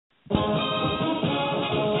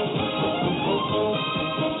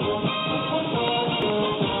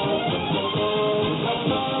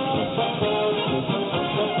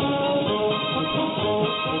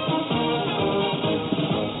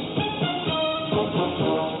Hi,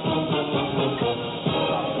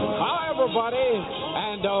 everybody,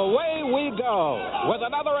 and away we go with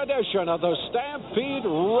another edition of the Stampede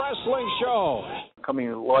Wrestling Show.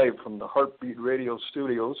 Coming live from the Heartbeat Radio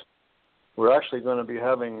studios, we're actually going to be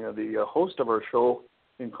having the host of our show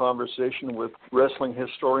in conversation with wrestling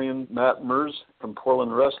historian Matt Merz from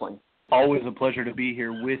Portland Wrestling. Always a pleasure to be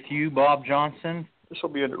here with you, Bob Johnson. This will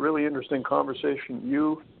be a really interesting conversation,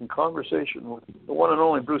 you in conversation with the one and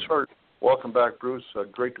only Bruce Hart. Welcome back, Bruce.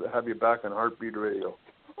 Great to have you back on Heartbeat Radio.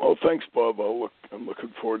 Oh, thanks, Bob. I'm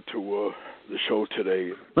looking forward to the show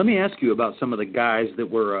today. Let me ask you about some of the guys that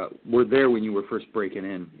were there when you were first breaking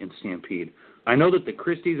in Stampede. I know that the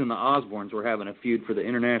Christies and the Osbornes were having a feud for the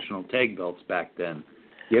international tag belts back then. Do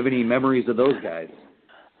you have any memories of those guys?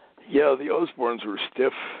 Yeah, the Osbornes were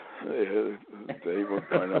stiff. They were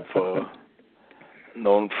kind of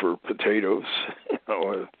known for potatoes. You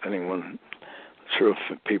know, if anyone, I'm sure if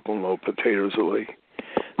people know potatoes are like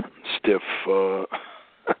stiff,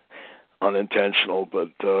 unintentional, but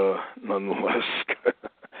nonetheless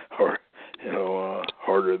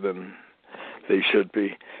harder than they should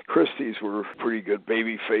be. Christie's were pretty good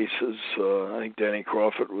baby faces. I think Danny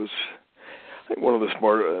Krofatt was one of the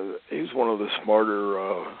smarter. He was one of the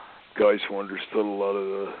smarter guys who understood a lot of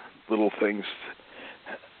the little things.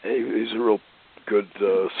 He's a real good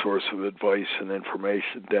source of advice and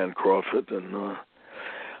information, Dan Krofatt, and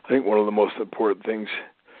I think one of the most important things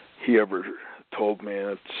he ever told me, and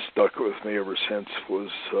it's stuck with me ever since, was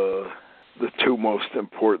the two most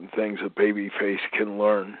important things a babyface can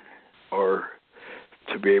learn are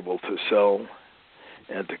to be able to sell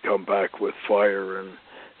and to come back with fire,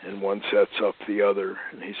 and one sets up the other.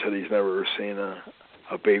 And he said he's never seen a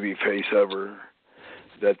babyface ever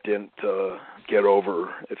that didn't get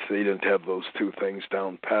over if they didn't have those two things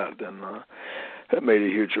down pat, and that made a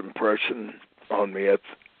huge impression on me at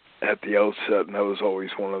the outset, and that was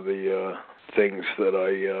always one of the things that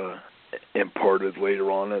I imparted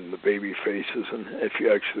later on in the baby faces. And if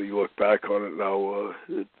you actually look back on it now,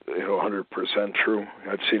 100% true.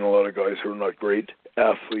 I've seen a lot of guys who are not great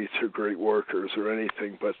athletes or great workers or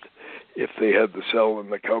anything, but if they had the sell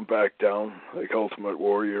and the comeback down, like Ultimate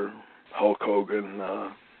Warrior, Hulk Hogan,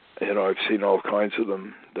 I've seen all kinds of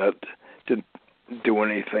them that didn't do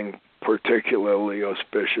anything particularly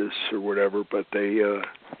auspicious or whatever, but they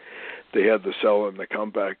had the sell and the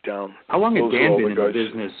comeback down. How long had Dan been in the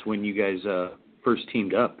business when you guys first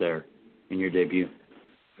teamed up there in your debut?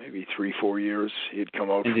 Maybe 3-4 years. He'd come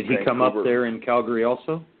out. And did he come up there in Calgary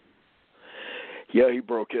also? Yeah, he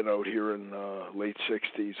broke in out here in late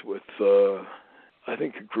 60s with, I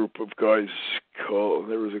think, a group of guys called,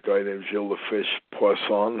 there was a guy named Gilles the Fish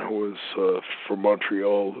Poisson, who was from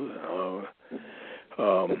Montreal,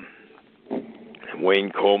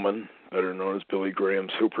 Wayne Coleman, better known as Billy Graham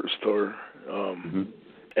Superstar.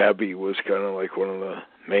 Abby was kind of like one of the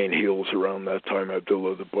main heels around that time,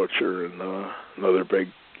 Abdullah the Butcher, and another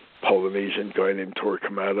big Polynesian guy named Tor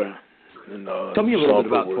Kamata. And, tell me a little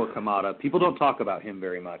bit about Tor Kamata. People don't talk about him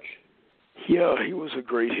very much. Yeah, he was a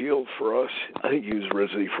great heel for us. I think he was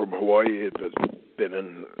originally from Hawaii, but been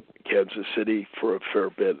in Kansas City for a fair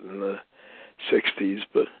bit in the 60s,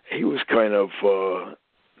 but he was kind of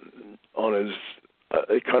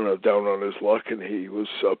down on his luck, and he was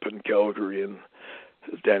up in Calgary, and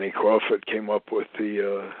Danny Krofatt came up with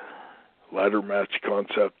the ladder match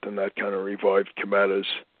concept, and that kind of revived Kamata's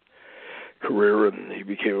career, and he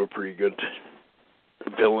became a pretty good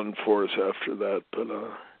villain for us after that. But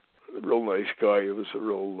a real nice guy. It was a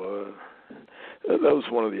real that was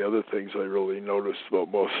one of the other things I really noticed about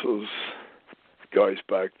most of those guys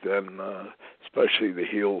back then, especially the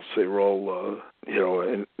heels. They were all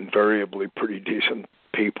invariably pretty decent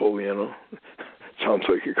people. Sounds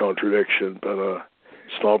like a contradiction, but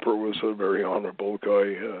Stomper was a very honorable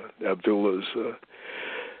guy. Abdullah's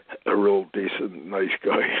a real decent, nice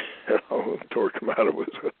guy. Tor Kamata was,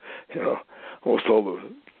 almost all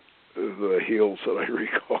the heels that I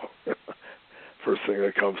recall. First thing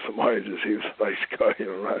that comes to mind is he was a nice guy.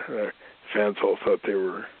 Fans all thought they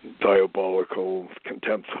were diabolical,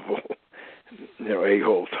 contemptible,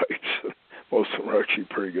 a-hole types. Most of them were actually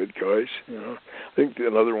pretty good guys. I think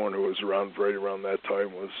another one who was around right around that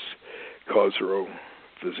time was Khosrow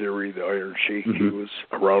Vaziri, the Iron Sheik. He was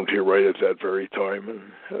around here right at that very time,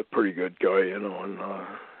 and a pretty good guy, And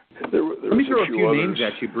there Let me throw a few others. names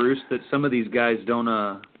at you, Bruce, that some of these guys don't,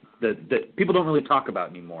 that people don't really talk about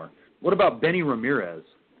anymore. What about Benny Ramirez?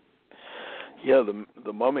 Yeah,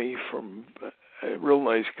 the Mummy from a real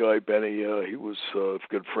nice guy, Benny. He was a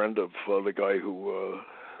good friend of the guy who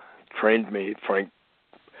trained me, Frank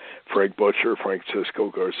Butcher, Frank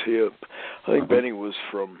Cisco Garcia. I think Benny was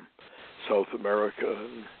from South America.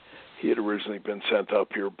 And he had originally been sent up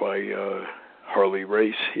here by Harley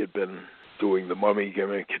Race. He had been doing the mummy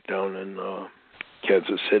gimmick down in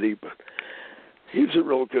Kansas City, but he was a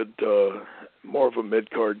real good, more of a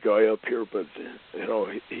mid-card guy up here, but, you know,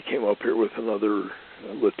 he came up here with another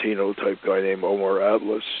Latino-type guy named Omar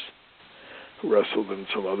Atlas, who wrestled in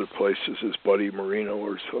some other places, his buddy Marino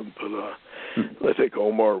or something, but I think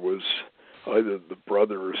Omar was either the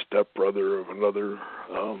brother or stepbrother of another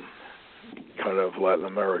kind of Latin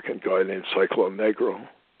American guy named Cyclone Negro.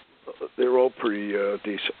 They were all pretty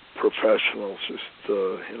decent professionals, just,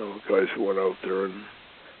 you know, guys who went out there and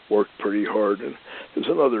worked pretty hard. And there's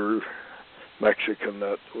another Mexican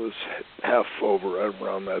that was half over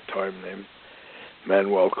around that time named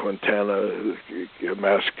Manuel Quintana, a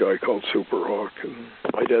masked guy called Super Hawk. And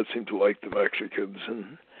my dad seemed to like the Mexicans,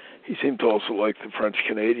 and he seemed to also like the French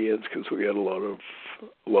Canadians because we had a lot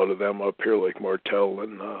of them up here, like Martel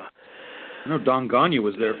and I know Don Gagne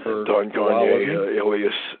was there for Don a while, Gagne,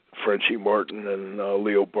 Elias Frenchie Martin, and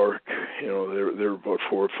Leo Burke. You know, there were about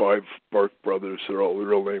 4 or 5 Burke brothers. They're all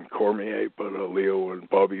real name Cormier, but Leo and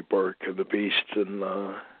Bobby Burke and the Beast,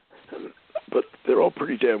 but they're all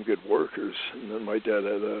pretty damn good workers. And then my dad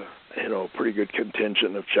had a pretty good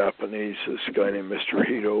contingent of Japanese. This guy named Mr.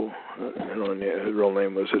 Hito, and his real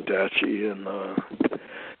name was Adachi, and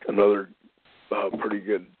another pretty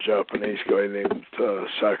good Japanese guy named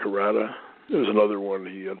Sakurada. There was another one.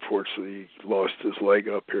 He unfortunately lost his leg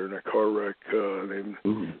up here in a car wreck named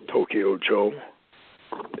Tokyo Joe.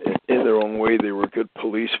 In their own way, they were good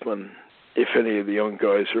policemen. If any of the young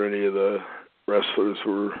guys or any of the wrestlers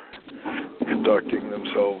were conducting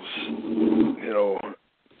themselves, you know,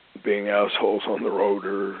 being assholes on the road,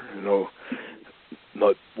 or, you know,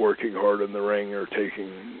 not working hard in the ring, or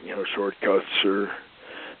taking, you know, shortcuts, or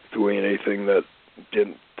doing anything that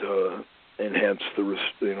didn't enhance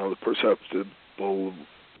the perceptible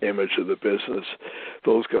image of the business,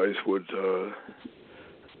 those guys would,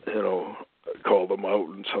 you know, call them out,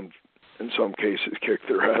 and in some cases kick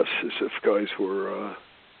their asses if guys were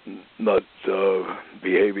not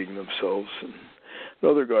behaving themselves. And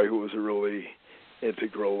another guy who was a really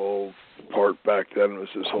integral old part back then was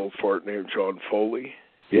this old fart named John Foley.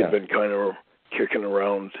 He'd been kind of kicking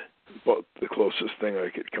around. But the closest thing I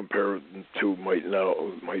could compare him to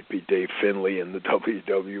might be Dave Finlay in the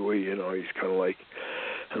WWE. You know, he's kind of like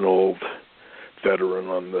an old veteran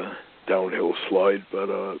on the downhill slide, but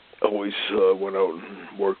always went out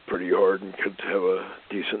and worked pretty hard and could have a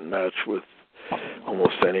decent match with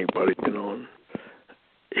almost anybody, you know. And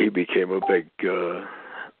he became a big,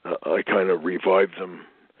 I kind of revived him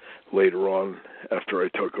later on after I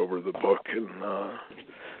took over the book and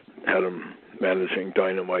had him managing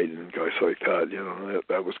Dynamite and guys like that. You know,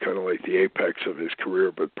 that was kind of like the apex of his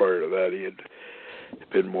career, but prior to that he had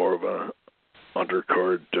been more of a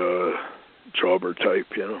undercard jobber type,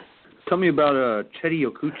 you know. Tell me about Chati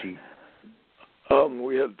Yokouchi.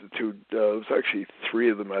 We had the two, it was actually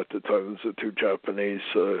 3 of them at the time. It was the 2 Japanese,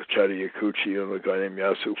 Chati Yokouchi and a guy named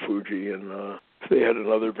Yasu Fuji, and they had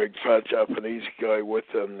another big fat Japanese guy with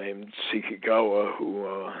them named Sekigawa, who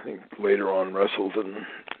I think later on wrestled in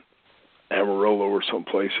Amarillo or some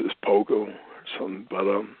places, Pogo or something. But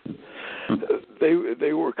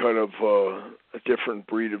they were kind of a different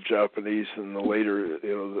breed of Japanese than the later,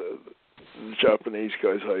 you know, the Japanese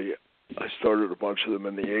guys. I started a bunch of them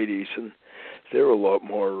in the 80s, and they were a lot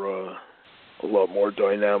more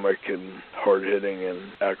dynamic and hard hitting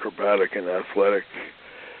and acrobatic and athletic.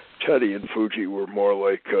 Chati and Fuji were more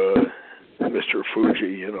like Mr.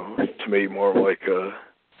 Fuji, you know, to me more like a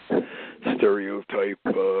stereotype.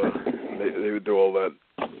 They would do all that,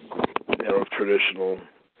 you know, traditional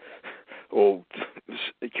old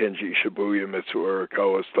Kenji Shibuya, Mitsuo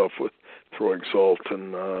Arakawa stuff with throwing salt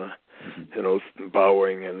and, you know,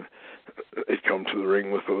 bowing, and they'd come to the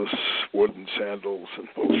ring with those wooden sandals and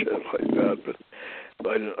bullshit like that. But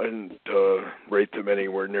I didn't rate them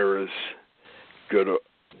anywhere near as good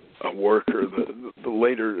a worker. The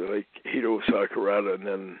later, like Hito Sakurada and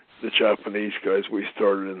then the Japanese guys we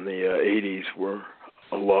started in the 80s were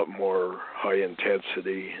a lot more high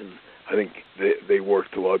intensity, and I think they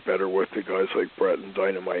worked a lot better with the guys like Brett and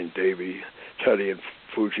Dynamite and Davey. Chati and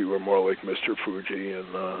Fuji were more like Mr. Fuji and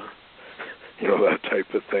you know, that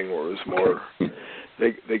type of thing, where it was more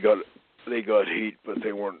they got heat, but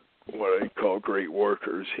they weren't what I call great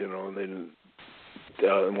workers, you know, and they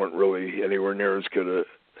weren't really anywhere near as good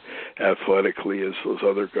athletically as those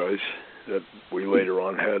other guys that we later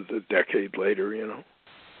on had a decade later, you know.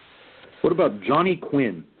 What about Johnny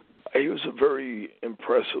Quinn? He was a very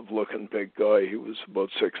impressive looking big guy. He was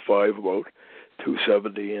about 6'5", about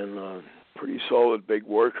 270, and pretty solid big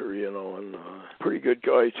worker, and pretty good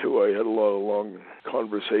guy too. I had a lot of long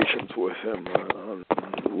conversations with him on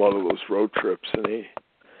a lot of those road trips, and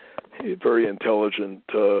he's a very intelligent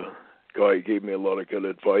guy. He gave me a lot of good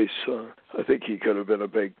advice. I think he could have been a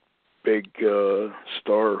big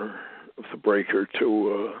star of the breaker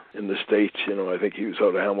too in the States. I think he was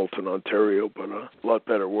out of Hamilton, Ontario, but a lot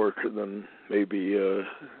better worker than maybe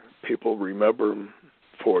people remember him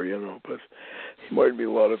for, but he reminded me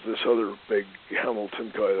a lot of this other big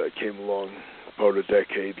Hamilton guy that came along about a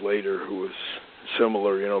decade later who was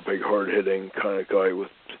similar, big hard-hitting kind of guy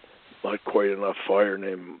with not quite enough fire,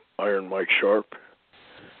 named Iron Mike Sharp,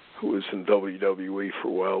 who was in WWE for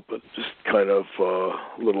a while, but just kind of a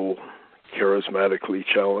little charismatically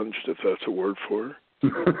challenged, if that's a word for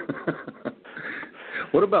it.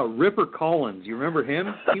 What about Ripper Collins? You remember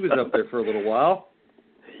him? He was up there for a little while.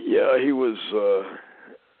 Yeah, he was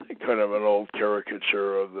kind of an old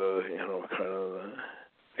caricature of the,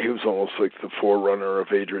 he was almost like the forerunner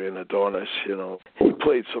of Adrian Adonis, He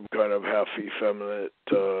played some kind of half effeminate,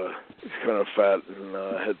 he's kind of fat and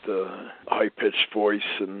had the high-pitched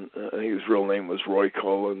voice, and I think his real name was Roy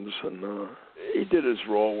Collins, and he did his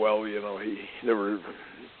role well, He never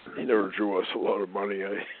drew us a lot of money,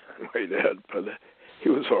 I might add, but he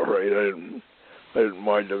was all right. I didn't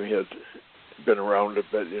mind him. He had been around a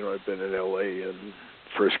bit, I'd been in L.A. and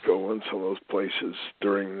Frisco and some of those places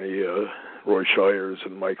during the Roy Shires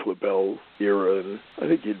and Mike LaBelle era, and I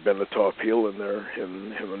think he'd been a top heel in there,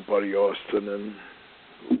 him and Buddy Austin and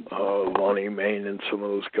Lonnie Main and some of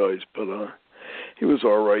those guys, but he was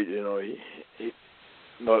all right, he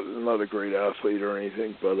not a great athlete or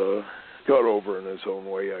anything, but got over in his own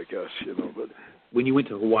way, I guess, But when you went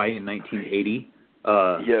to Hawaii in 1980,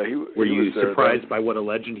 yeah, were you surprised by what a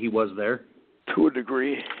legend he was there? To a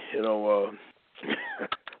degree, I don't want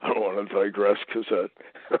to digress because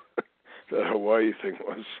that Hawaii thing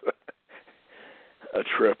was a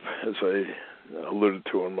trip, as I alluded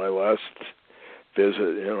to in my last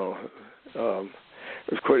visit.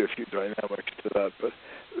 There's quite a few dynamics to that, but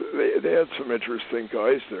they had some interesting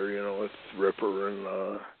guys there, with Ripper and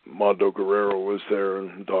Mondo Guerrero was there,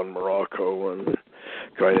 and Don Morocco, and a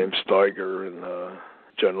guy named Steiger, and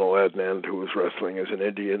General Adnan, who was wrestling as an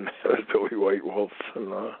Indian, Billy White Wolf,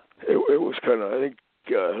 and it was kind of, I think,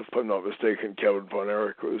 if I'm not mistaken, Kevin Von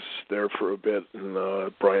Erich was there for a bit, and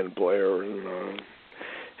Brian Blair, and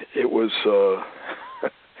it was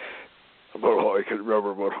about all I could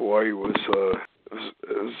remember about Hawaii was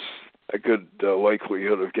a good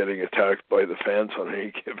likelihood of getting attacked by the fans on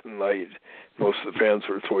any given night. Most of the fans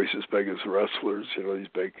were twice as big as the wrestlers, these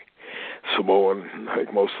big Samoan,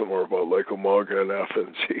 like most of them are about like Umaga and Afa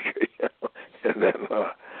and Sika, and then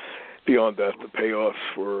beyond that, the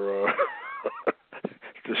payoffs were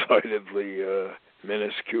decidedly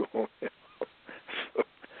minuscule. So,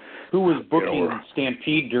 who was booking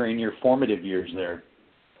Stampede during your formative years there?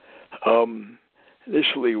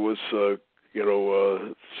 Initially was, Stu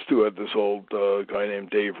had this old guy named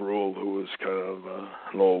Dave Rule, who was kind of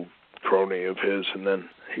an old crony of his, and then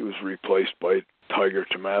he was replaced by Tiger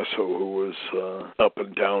Tommaso, who was up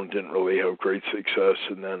and down, didn't really have great success,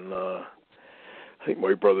 and then I think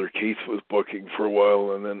my brother Keith was booking for a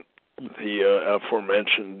while, and then the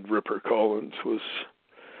aforementioned Ripper Collins was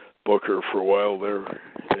booker for a while there,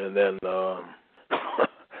 and then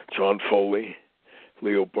John Foley,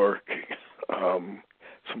 Leo Burke,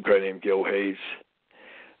 some guy named Gil Hayes,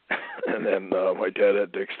 and then my dad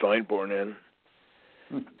had Dick Steinborn in,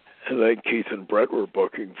 and then Keith and Brett were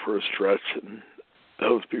booking for a stretch, and that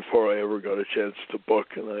was before I ever got a chance to book,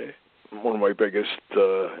 and one of my biggest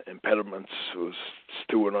impediments was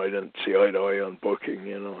Stu and I didn't see eye to eye on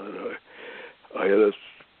booking, and I had a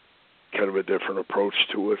kind of a different approach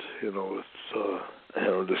to it, with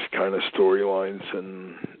just kind of storylines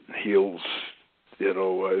and heels. I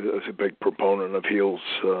was a big proponent of heels,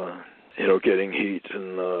 getting heat,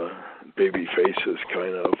 and baby faces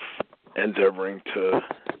kind of endeavoring to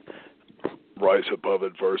rise above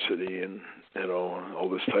adversity and all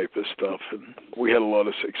this type of stuff. And we had a lot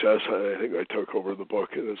of success. I think I took over the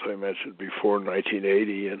book, as I mentioned before, in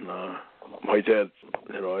 1980. And my dad,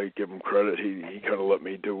 I give him credit. He kind of let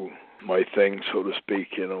me do my thing, so to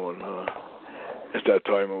speak, and at that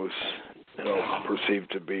time it was,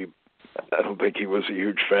 perceived to be, I don't think he was a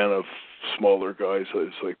huge fan of smaller guys. It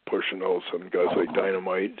was like pushing some guys like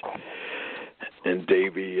Dynamite and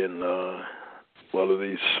Davey and a lot of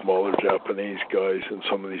these smaller Japanese guys and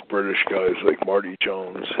some of these British guys like Marty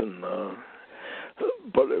Jones, and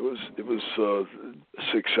but it was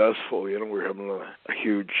successful. We were having a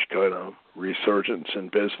huge kind of resurgence in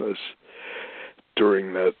business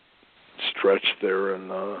during that stretch there,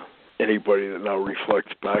 and anybody that now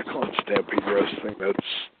reflects back on Stampede Wrestling,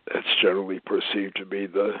 that's generally perceived to be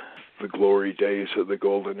the glory days of the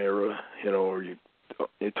golden era. You know, or you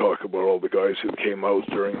talk about all the guys who came out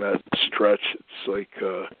during that stretch. It's like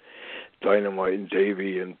Dynamite and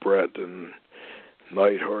Davey and Brett and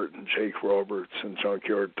Neidhart and Jake Roberts and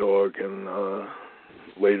Junkyard Dog and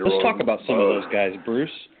later on. Let's talk about some of those guys, Bruce.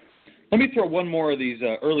 Let me throw one more of these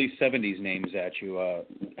early 70s names at you.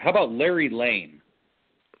 How about Larry Lane?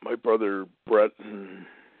 My brother Brett and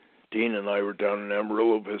Dean and I were down in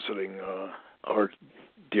Amarillo visiting our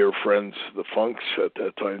dear friends, the Funks, at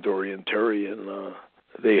that time, Dory and Terry, and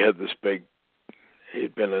they had this big,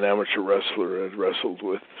 he'd been an amateur wrestler, had wrestled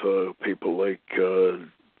with people like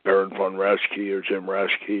Baron von Raschke or Jim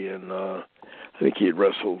Raschke, and I think he had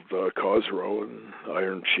wrestled Cosrow and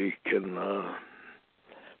Iron Sheik and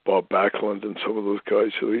Bob Backlund and some of those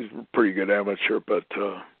guys, so he's a pretty good amateur, but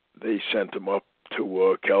they sent him up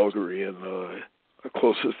to Calgary, and the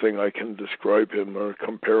closest thing I can describe him or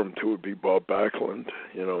compare him to would be Bob Backlund,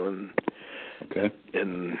 you know,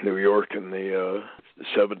 in New York in the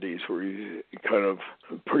 70s, where he's kind of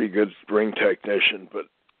a pretty good ring technician, but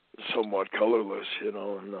somewhat colorless, you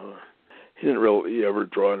know, and he didn't really ever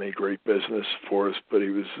draw any great business for us, but he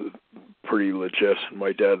was pretty legit.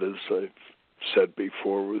 My dad, as I've said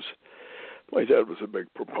before, my dad was a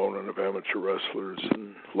big proponent of amateur wrestlers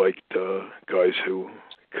and liked guys who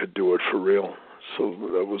could do it for real. So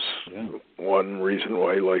that was one reason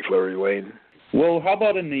why I liked Larry Lane. Well, how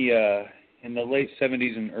about in the late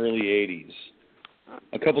 70s and early 80s?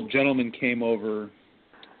 A couple gentlemen came over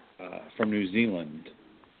from New Zealand.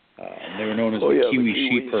 They were known as the Kiwi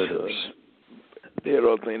Sheep Herders. They had,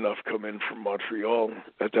 oddly enough, come in from Montreal.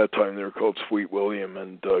 At that time, they were called Sweet William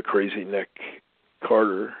and Crazy Nick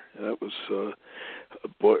Carter. And that was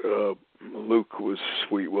Luke was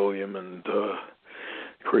Sweet William, and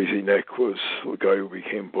Crazy Nick was the guy who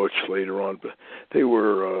became Butch later on. But they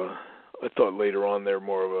were, I thought later on, they were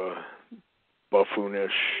more of a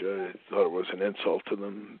buffoonish. I thought it was an insult to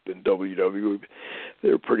them in WWE. They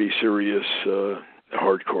were pretty serious,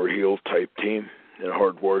 hardcore heel type team, and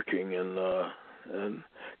hardworking and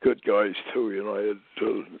good guys too. You know, I had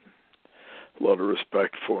a lot of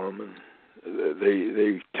respect for them, and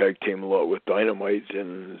they tag team a lot with Dynamite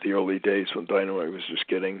in the early days when Dynamite was just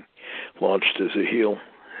getting launched as a heel,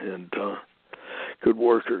 and good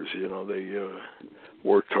workers. You know, they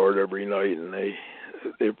worked hard every night, and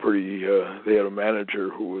they're pretty. They had a manager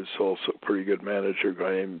who was also a pretty good manager, a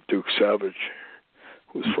guy named Duke Savage,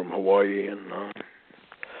 who was from Hawaii, and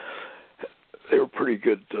they were pretty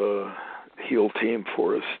good heel team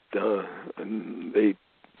for us, and they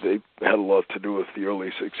had a lot to do with the early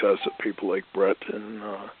success of people like Brett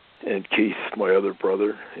and Keith, my other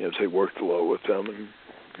brother, as they worked a lot with them, and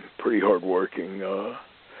pretty hardworking,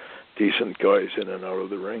 decent guys in and out of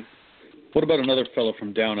the ring. What about another fellow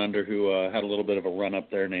from down under who had a little bit of a run up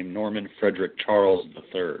there named Norman Frederick Charles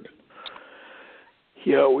III?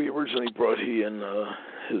 Yeah, we originally brought he and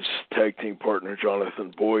his tag team partner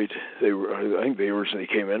Jonathan Boyd. I think they originally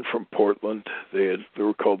came in from Portland. They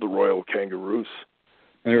were called the Royal Kangaroos.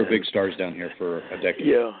 And they were big stars down here for a decade.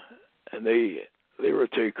 Yeah, and they were a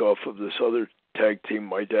takeoff of this other tag team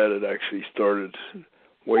my dad had actually started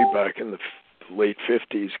way back in the late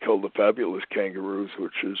 50s called the Fabulous Kangaroos,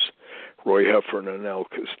 which is Roy Heffern and Al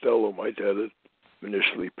Costello. My dad had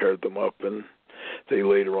initially paired them up, and they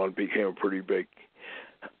later on became a pretty big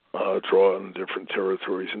draw in different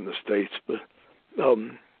territories in the States. But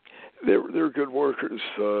they were good workers.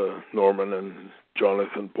 Norman and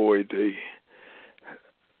Jonathan Boyd, they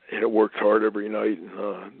worked hard every night.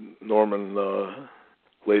 Norman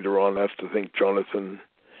later on, I have to think Jonathan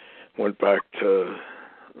went back to,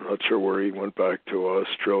 I'm not sure where he went back to,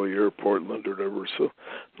 Australia or Portland or whatever. So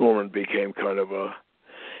Norman became kind of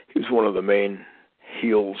he was one of the main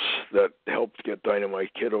heels that helped get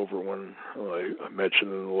Dynamite Kid over. When I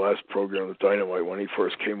mentioned in the last program that Dynamite, when he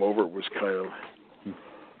first came over, was kind of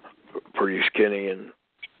pretty skinny, and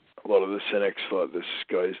a lot of the cynics thought this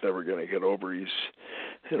guy's never going to get over. He's,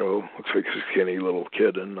 looks like a skinny little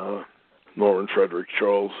kid, and Norman Frederick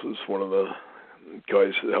Charles is one of the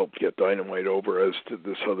guys that helped get Dynamite over, as did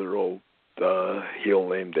this other old heel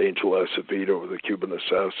named Angel Acevedo, the Cuban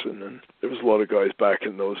assassin. And there was a lot of guys back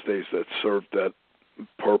in those days that served that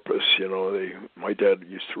purpose. My dad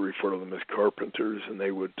used to refer to them as carpenters, and they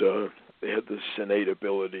had this innate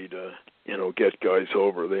ability to get guys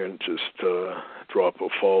over. They didn't just drop a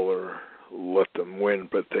fall or let them win,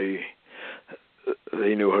 but they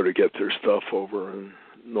knew how to get their stuff over. And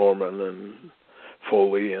Norman and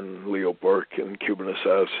Foley and Leo Burke and Cuban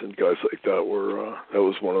Assassin, guys like that that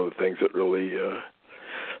was one of the things that really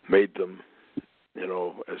made them,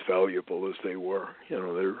 as valuable as they were.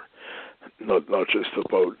 They're not just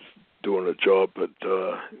about doing a job, but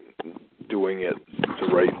doing it the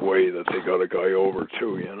right way that they got a guy over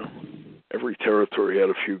too. Every territory had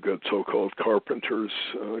a few good so-called carpenters,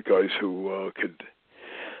 guys who could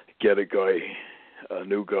get a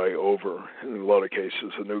new guy over. In a lot of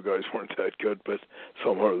cases, the new guys weren't that good, but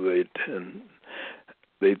somehow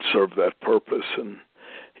they'd serve that purpose. And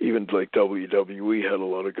even like WWE had a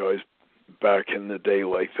lot of guys back in the day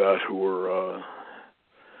like that who were,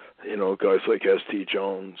 guys like S.T.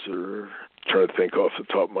 Jones, or trying to think off the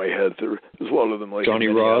top of my head. There's a lot of them like Johnny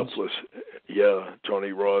Rods. Yeah,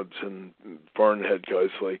 Johnny Rods, and Vern had guys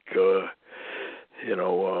like,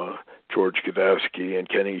 George Godowski and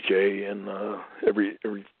Kenny J, and every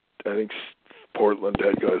I think Portland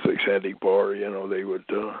had guys like Sandy Barr. They would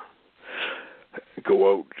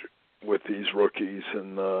go out with these rookies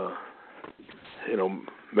and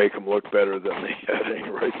make them look better than they had any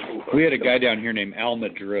right to look. We had a guy down here named Al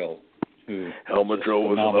Madrill. Al Madrill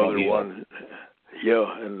was another one. Yeah,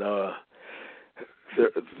 and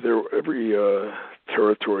every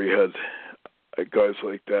territory had guys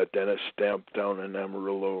like that. Dennis Stamp down in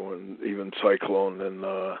Amarillo, and even Cyclone, and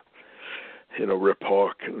Rip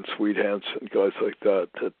Hawk and Sweet Hansen, guys like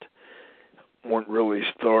that weren't really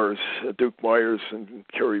stars. Duke Myers and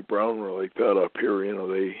Kerry Brown were like that up here.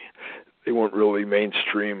 They weren't really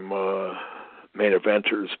mainstream main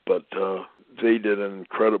eventers, but they did an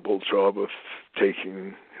incredible job of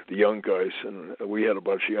taking the young guys, and we had a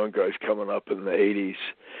bunch of young guys coming up in the 80s,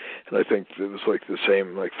 and I think it was like the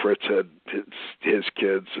same, like Fritz had his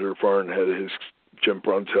kids, or Vern had his Jim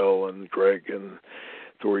Brunzell and Greg, and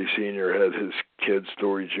Dory Sr. had his kids,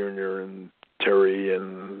 Dory Jr. and Terry,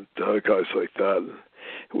 and guys like that.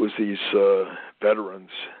 It was these veterans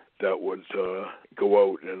that would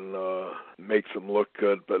go out and make them look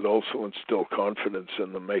good, but also instill confidence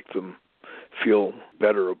in them, make them feel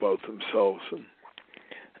better about themselves. And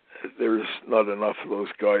there's not enough of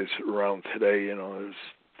those guys around today. There's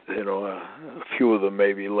a few of them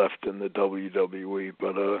maybe left in the WWE,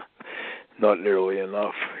 but not nearly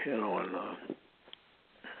enough.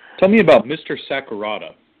 Tell me about Mr.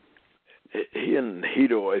 Sakurada. He and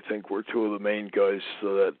Hito, I think, were two of the main guys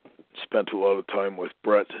that spent a lot of time with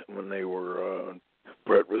Brett when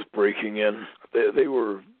Brett was breaking in. They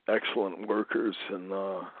were excellent workers and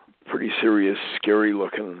pretty serious, scary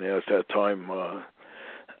looking at that time.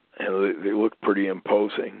 And they looked pretty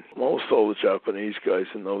imposing. Most all the Japanese guys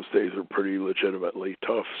in those days were pretty legitimately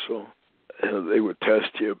tough, so they would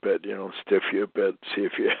test you a bit, stiff you a bit, see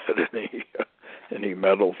if you had any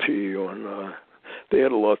metal to you, and they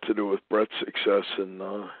had a lot to do with Brett's success. And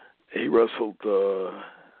he wrestled,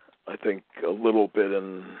 I think, a little bit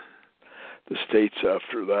in the States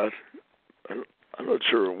after that. I'm not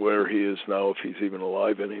sure where he is now, if he's even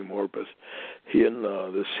alive anymore, but he and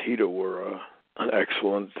this Hito were an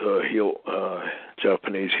excellent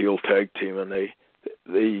Japanese heel tag team, and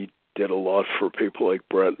they did a lot for people like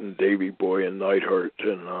Brett and Davey Boy and Neidhart,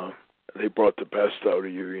 and they brought the best out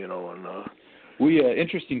of you, and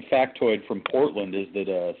interesting factoid from Portland is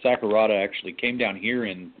that Sakurada actually came down here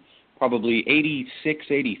in probably 86,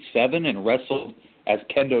 87 and wrestled as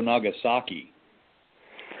Kendo Nagasaki.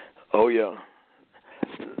 Oh, yeah.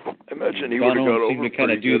 I imagine he would have got over to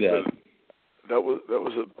kind of do that. That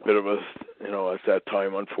was a bit of a, at that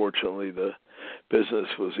time, unfortunately, the business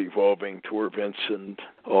was evolving to where Vince and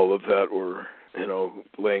all of that were,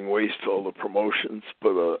 laying waste to all the promotions.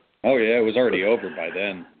 But oh yeah, it was already over by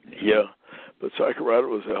then. Yeah, but Sakurada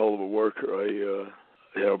was a hell of a worker.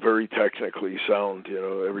 Very technically sound.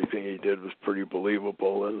 Everything he did was pretty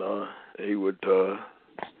believable, and he would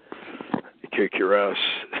kick your ass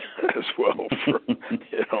as well for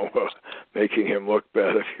making him look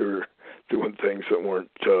bad if you're doing things that weren't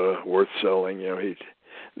worth selling.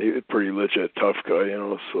 He's a pretty legit tough guy,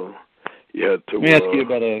 so you had to... Let me ask you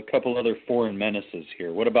about a couple other foreign menaces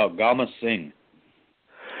here. What about Gama Singh?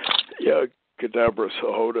 Yeah, Kadabra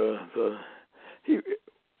Sahota.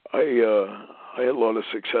 I had a lot of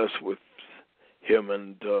success with him,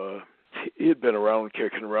 and he had been around,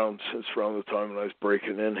 kicking around since around the time when I was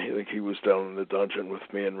breaking in. I think he was down in the dungeon with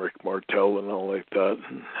me and Rick Martel and all like that.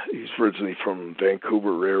 And he's originally from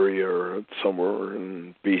Vancouver area or somewhere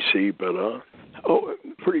in BC, but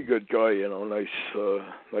pretty good guy,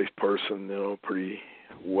 nice person, pretty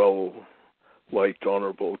well liked,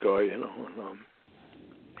 honorable guy, And,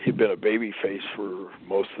 he'd been a baby face for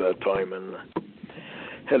most of that time and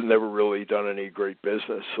had never really done any great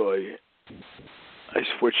business, so I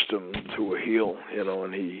switched him to a heel,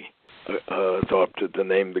 and he adopted the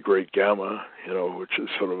name The Great Gama, which is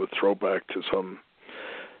sort of a throwback to some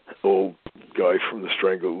old guy from the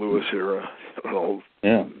Strangled Lewis era, an old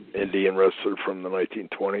Indian wrestler from the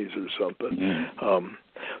 1920s or something.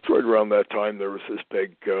 So right around that time, there was this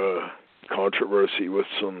big controversy with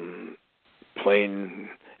some plane.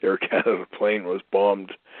 Air Canada plane was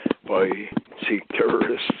bombed by Sikh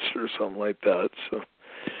terrorists or something like that. So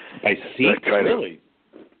by Sikhs, really?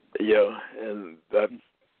 Yeah, and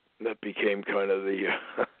that became kind of the.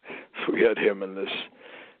 So we had him in this,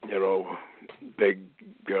 big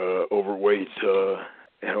overweight.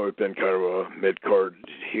 Had been kind of a mid-card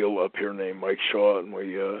heel up here named Mike Shaw, and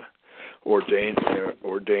we ordained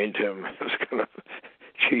him. It was kind of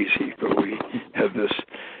cheesy, but we had this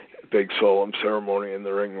big solemn ceremony in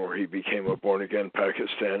the ring where he became a born-again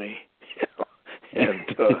Pakistani,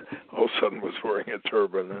 and all of a sudden was wearing a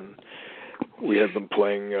turban, and we had them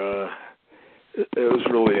playing. It was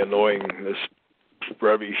really annoying. This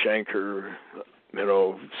Ravi Shankar,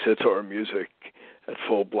 sitar music at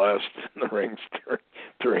full blast in the rings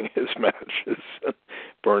during his matches, and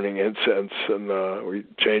burning incense, and we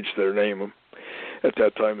changed their name. At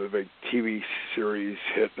that time, the big TV series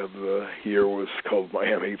hit of the year was called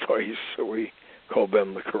Miami Vice, so we called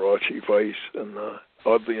them the Karachi Vice. And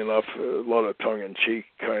oddly enough, a lot of tongue-in-cheek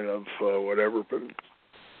kind of whatever, but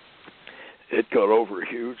it got over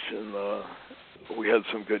huge, and we had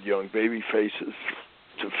some good young baby faces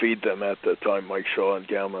to feed them at that time, Mike Shaw and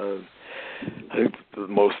Gama. And I think the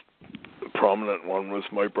most prominent one was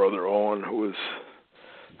my brother Owen, who was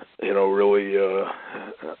really a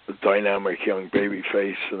dynamic young baby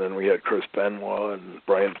face. And then we had Chris Benoit and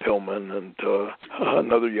Brian Pillman and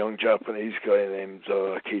another young Japanese guy named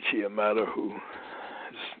Chati Yokouchi, who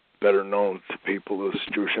is better known to people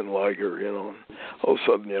as Jushin Liger, And all of a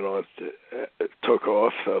sudden, it took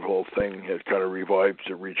off, that whole thing. It kind of revived,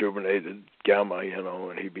 rejuvenated Gama,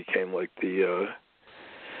 and he became like the,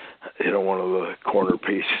 one of the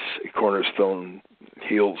cornerstone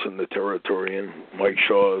heels in the territory, and Mike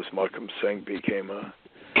Shaw as Malcolm Singh became a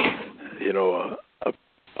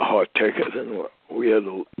hot ticket, and we had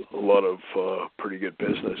a lot of pretty good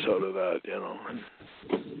business out of that,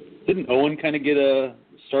 Didn't Owen kind of get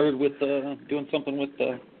started with doing something with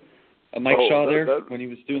Mike Shaw when he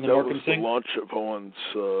was doing the Malcolm Singh? That was the launch of Owen's.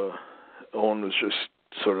 Owen was just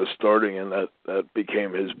sort of starting, and that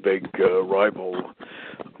became his big rival,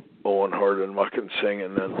 Owen Hart and Malcolm Singh,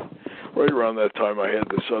 and then right around that time, I had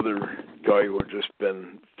this other guy who had just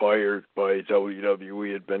been fired by WWE.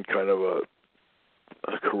 He had been kind of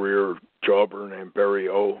a career jobber named Barry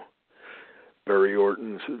O. Barry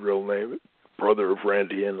Orton's his real name, brother of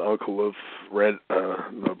Randy and uncle of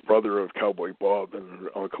the brother of Cowboy Bob and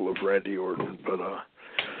uncle of Randy Orton. But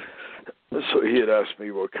so he had asked me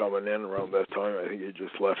about coming in around that time. I think he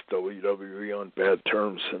just left WWE on bad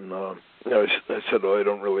terms, and I said, I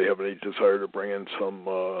don't really have any desire to bring in some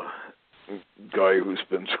guy who's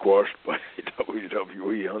been squashed by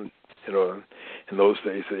WWE. In those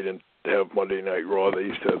days they didn't have Monday Night Raw. They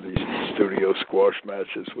used to have these studio squash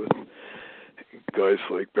matches with guys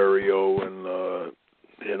like Barry O and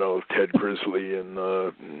Ted Grizzly and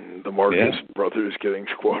the Marcus brothers getting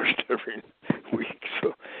squashed every week.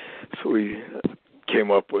 So we came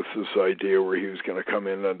up with this idea where he was going to come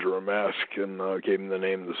in under a mask, and gave him the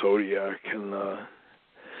name the Zodiac, and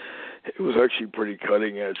it was actually pretty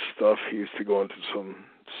cutting-edge stuff. He used to go into some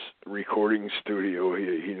recording studio.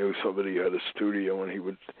 He knew somebody had a studio, and he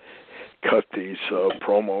would cut these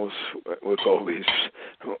promos with all these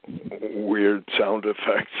weird sound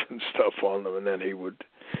effects and stuff on them, and then he would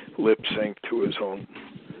lip-sync to his own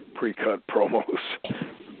pre-cut promos.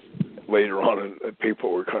 Later on, and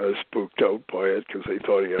people were kind of spooked out by it because they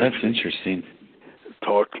thought he That's interesting.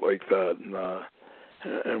 Talked like that.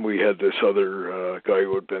 And we had this other guy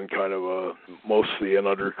who had been kind of mostly an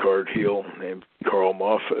undercard heel named Carl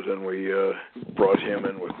Moffat, and we brought him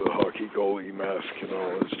in with the hockey goalie mask,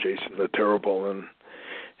 as Jason the Terrible,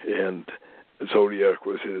 and Zodiac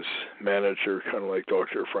was his manager, kind of like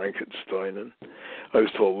Dr. Frankenstein. And I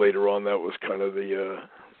was told later on that was kind of the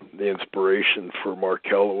inspiration for Mark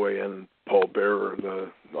Calloway and Paul Bearer,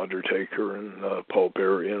 the Undertaker, and Paul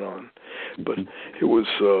Bearer But it was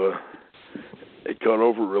it got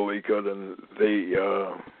over really good, and they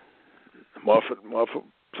Moffat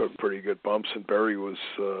took pretty good bumps, and Barry was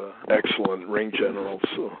excellent ring general,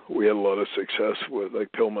 so we had a lot of success with,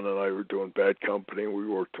 like, Pillman and I were doing Bad Company. We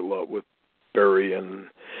worked a lot with Barry and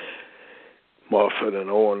Moffat and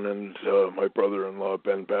Owen, and my brother-in-law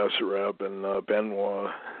Ben Basarab and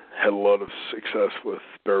Benoit had a lot of success with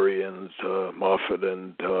Barry and Moffat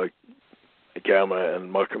and Gama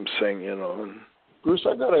and Malcolm Singh, And Bruce,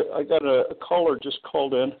 I got a caller just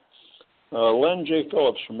called in, Len J.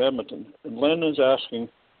 Phillips from Edmonton, and Len is asking,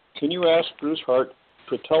 Can you ask Bruce Hart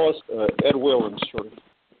to tell us Ed Whalen's story?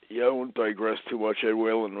 Yeah, I won't digress too much. Ed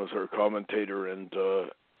Whalen was our commentator, and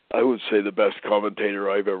I would say the best commentator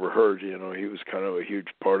I've ever heard. You know, he was kind of a huge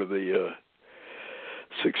part of the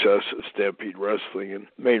success of Stampede Wrestling, and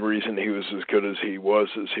the main reason he was as good as he was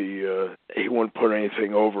is he wouldn't put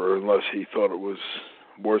anything over unless he thought it was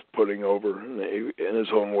worth putting over, and he, in his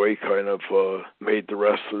own way, kind of made the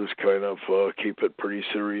wrestlers kind of keep it pretty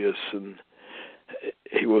serious, and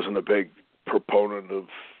he wasn't a big proponent of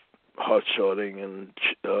hot-shotting and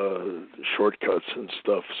shortcuts and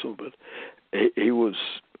stuff, so, but he was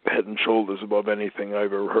head and shoulders above anything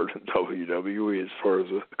I've ever heard in WWE as far as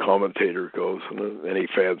a commentator goes. And any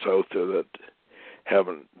fans out there that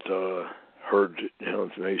haven't heard, you know,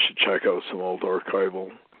 they should check out some old archival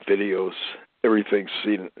videos. Everything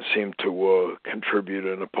seemed to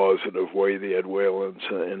contribute in a positive way. The Ed Whalens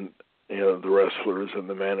and, you know, the wrestlers and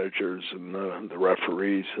the managers and the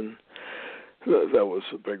referees, and that was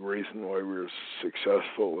a big reason why we were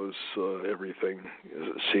successful. Is everything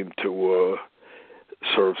seemed to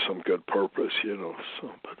serve some good purpose, you know.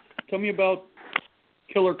 So, but tell me about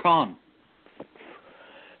Killer Khan.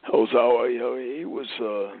 Ozawa, you know, he was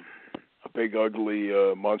a big, ugly,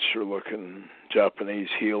 monster-looking Japanese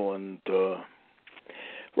heel, and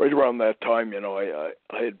right around that time, you know,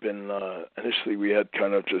 I had been initially we had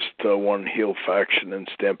kind of just one heel faction in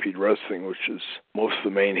Stampede Wrestling, which is most of the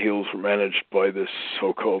main heels were managed by this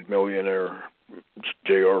so-called millionaire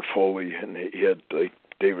J.R. Foley, and he had like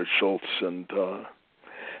David Schultz and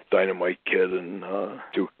Dynamite Kid and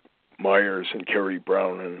Duke Myers and Kerry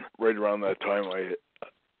Brown, and right around that time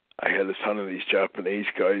I had a ton of these Japanese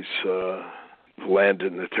guys land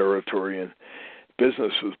in the territory, and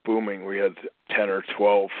business was booming. We had 10 or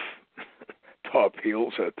 12 top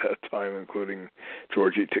heels at that time, including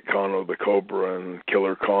Georgie Takano, the Cobra, and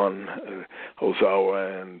Killer Khan,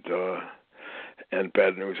 Ozawa, and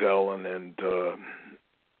Bad News Allen, and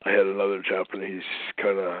I had another Japanese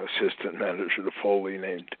kind of assistant manager to Foley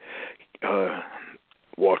named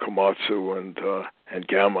Wakamatsu and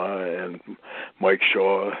Gama and Mike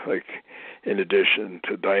Shaw, like in addition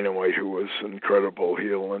to Dynamite, who was an incredible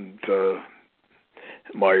heel, and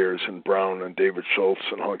Myers and Brown and David Schultz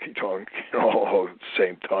and Honky Tonk, you know, all at the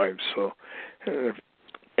same time. So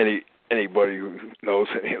anybody who knows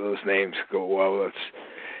any of those names go, wow,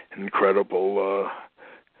 that's an incredible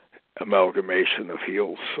amalgamation of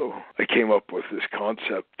heels. So I came up with this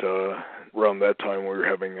concept around that time. We were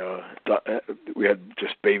having we had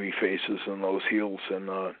just baby faces and those heels, and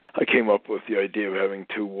I came up with the idea of having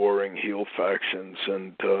two warring heel factions,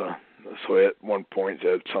 and so at one point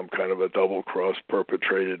had some kind of a double cross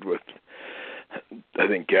perpetrated with, I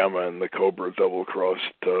think, Gamma and the Cobra double crossed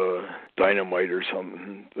Dynamite or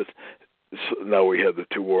something, but so now we had the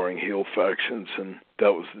two warring heel factions, and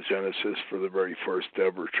that was the genesis for the very first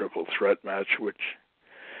ever triple threat match, which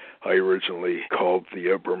I originally called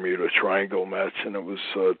the Bermuda Triangle match, and it was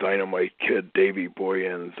Dynamite Kid, Davey Boy,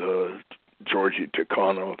 and Georgie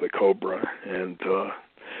Takano, the Cobra, and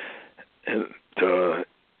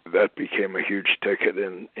that became a huge ticket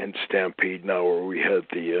in Stampede now, where we had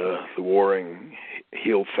the warring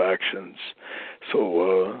heel factions.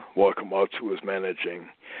 So Wakamatsu was managing,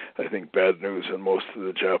 I think, Bad News and most of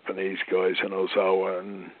the Japanese guys, and Ozawa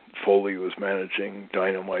and Foley was managing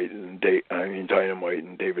Dynamite and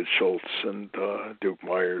David Schultz and Duke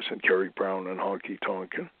Myers and Kerry Brown and Honky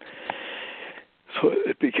Tonk, and so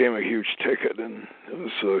it became a huge ticket, and it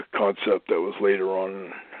was a concept that was later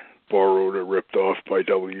on borrowed or ripped off by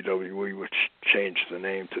WWE, which changed the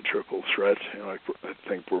name to Triple Threat. You know, I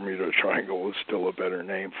think Bermuda Triangle was still a better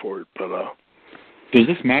name for it. But does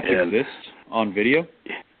this match exist on video?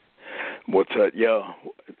 What's that? Yeah,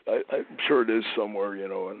 I'm sure it is somewhere. You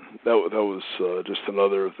know, and that was just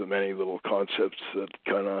another of the many little concepts that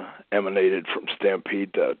kind of emanated from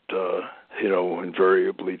Stampede that you know,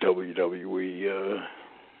 invariably WWE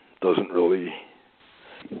doesn't really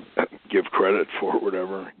give credit for,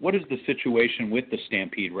 whatever. What is the situation with the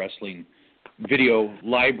Stampede Wrestling video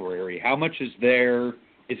library? How much is there?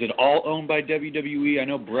 Is it all owned by WWE? I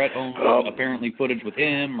know Brett owns apparently footage with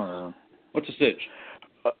him, or what's the stitch?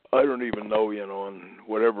 I don't even know, you know, and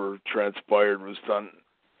whatever transpired was done.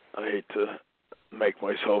 I hate to make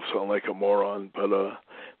myself sound like a moron, but it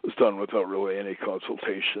was done without really any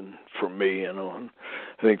consultation from me, you know. And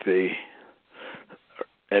I think they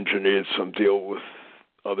engineered some deal with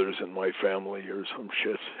others in my family or some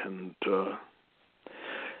shit, and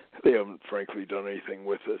they haven't frankly done anything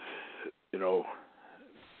with it, you know.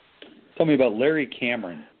 Tell me about Larry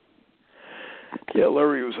Cameron. Yeah,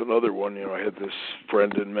 Larry was another one. You know, I had this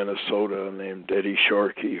friend in Minnesota named Eddie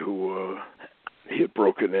Sharkey who he had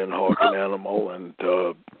broken in Hawk and Animal and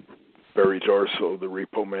Barry Darso, the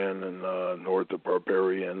Repo Man, and Nord the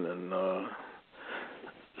Barbarian, and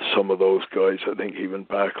some of those guys, I think even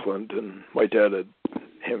Backlund, and my dad had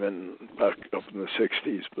him in back up in the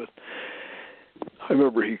 60s, but I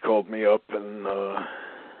remember he called me up and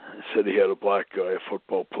said he had a black guy, a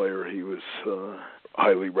football player. He was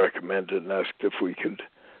highly recommended, and asked if we could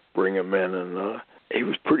bring him in, and he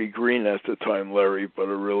was pretty green at the time, Larry, but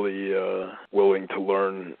a really willing to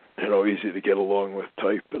learn, easy to get along with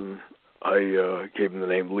type, and I gave him the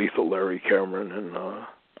name Lethal Larry Cameron, and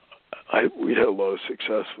we had a lot of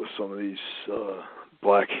success with some of these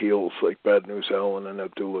black heels like Bad News Allen and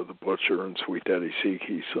Abdullah the Butcher and Sweet Daddy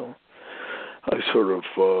Siki, so I sort of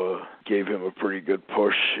gave him a pretty good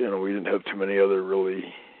push. We didn't have too many other really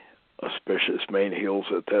auspicious main heels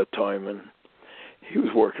at that time, and he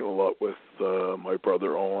was working a lot with my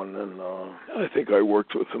brother Owen, and I think I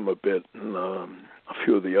worked with him a bit, and a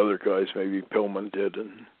few of the other guys, maybe Pillman did,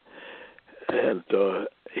 and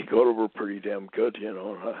he got over pretty damn good,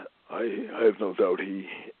 I have no doubt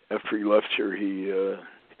after he left here, he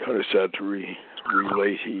kind of sad to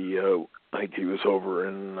relate. I think he was over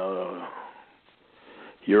in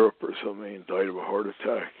Europe or something and died of a heart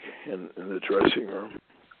attack in the dressing room.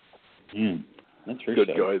 That's very good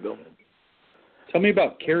sad. guy, though. Tell me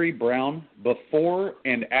about Kerry Brown before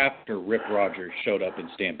and after Rip Rogers showed up in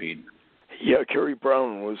Stampede. Yeah, Kerry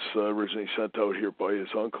Brown was originally sent out here by his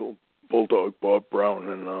uncle, Bulldog Bob Brown,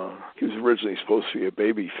 and he was originally supposed to be a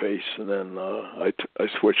baby face, and then I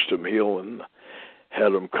switched him heel and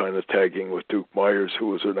had him kind of tagging with Duke Myers, who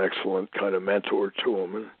was an excellent kind of mentor to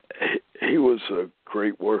him. And he was a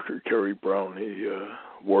great worker, Kerry Brown. He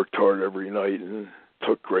worked hard every night and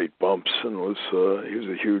took great bumps, and he was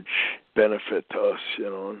a huge benefit to us,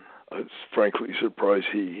 and I was frankly surprised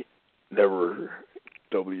he never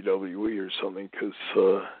WWE or something, because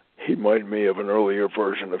he reminded me of an earlier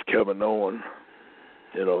version of Kevin Owen,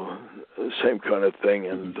 same kind of thing,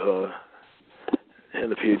 and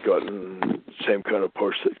if he had gotten the same kind of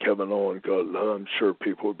push that Kevin Owen got, I'm sure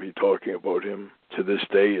people would be talking about him to this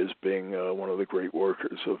day as being one of the great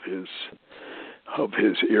workers of his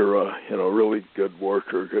era. Really good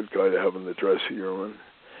worker, good guy to have in the dressing room. And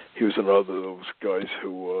he was another of those guys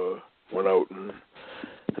who went out and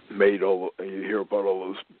made you hear about all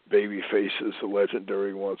those baby faces, the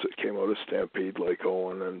legendary ones that came out of Stampede, like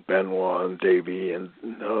Owen and Benoit and Davey and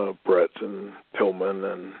Brett and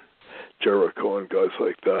Pillman and Jericho and guys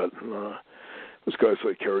like that. And those guys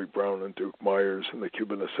like Kerry Brown and Duke Myers and the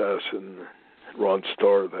Cuban Assassin, Ron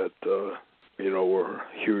Starr, that were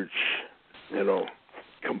huge,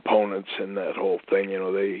 components in that whole thing.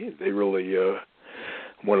 They really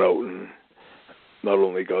went out and not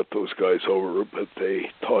only got those guys over, but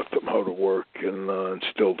they taught them how to work and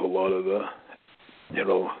instilled a lot of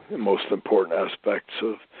the most important aspects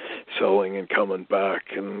of selling and coming back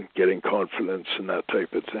and getting confidence and that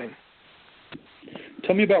type of thing.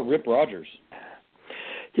 Tell me about Rip Rogers.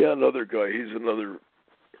 Yeah, another guy. He's another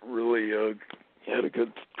really had a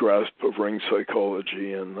good grasp of ring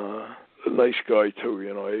psychology and a nice guy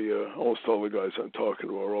too. Almost all the guys I'm talking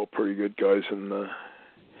about are all pretty good guys in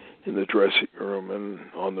the dressing room and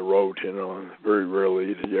on the road. Very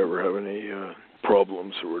rarely did you ever have any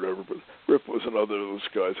problems or whatever. But Rip was another of those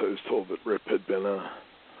guys. I was told that Rip had been an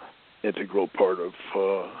integral part of.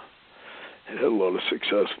 Had a lot of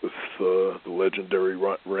success with the legendary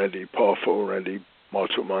Randy Poffo, Randy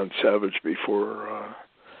Macho Man Savage, before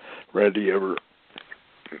Randy ever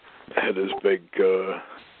had his big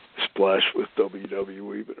splash with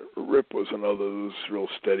WWE. But Rip was another of those real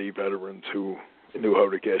steady veterans who knew how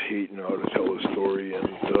to get heat, knew how to tell a story, and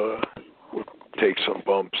would take some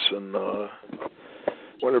bumps. And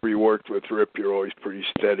whenever you worked with Rip, you're always pretty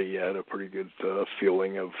steady. You had a pretty good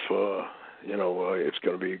feeling of, it's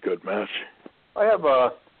going to be a good match. I have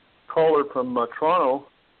a caller from Toronto,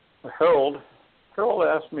 Harold. Harold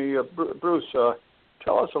asked me, Bruce,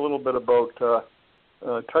 tell us a little bit about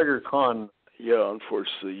Tiger Khan. Yeah,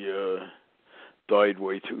 unfortunately, died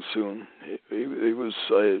way too soon. He was,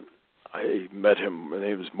 I met him, his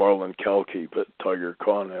name was Marlon Kalki, but Tiger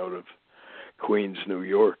Khan out of Queens, New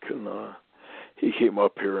York, and he came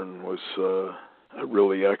up here and was a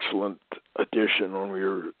really excellent addition when we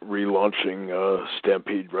were relaunching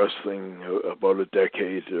Stampede Wrestling about a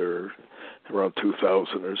decade or around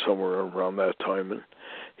 2000 or somewhere around that time. And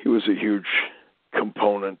he was a huge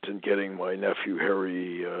component in getting my nephew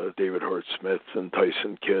Harry, David Hart Smith, and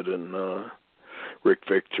Tyson Kidd, and Rick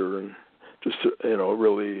Victor, and just a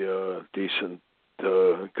really decent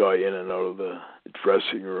guy in and out of the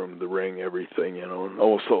dressing room, the ring, everything, and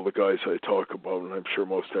almost all the guys I talk about, and I'm sure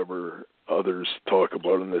most others talk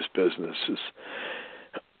about in this business is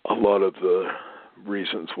a lot of the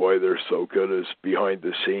reasons why they're so good is behind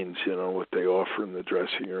the scenes, what they offer in the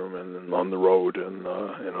dressing room and on the road, and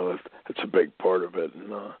it's a big part of it,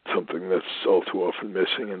 and something that's all too often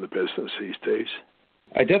missing in the business these days.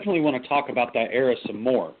 I definitely want to talk about that era some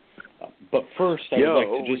more, but first I would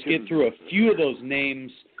like to just get through a few of those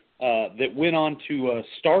names that went on to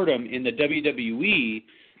stardom in the WWE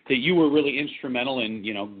that you were really instrumental in,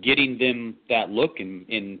 getting them that look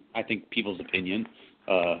in I think, people's opinion.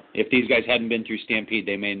 If these guys hadn't been through Stampede,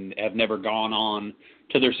 they may have never gone on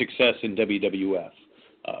to their success in WWF.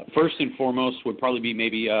 First and foremost would probably be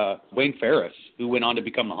maybe Wayne Ferris, who went on to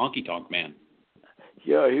become the Honky Tonk Man.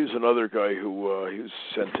 Yeah, he was another guy who he was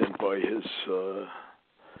sent in by his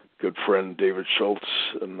good friend David Schultz,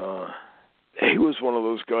 and he was one of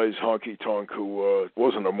those guys, Honky Tonk, who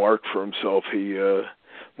wasn't a mark for himself. He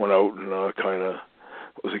went out and kind of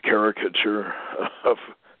was a caricature of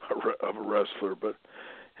a wrestler, but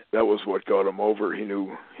that was what got him over. He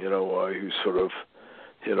knew, he was sort of,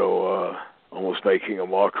 almost making a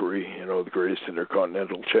mockery, the greatest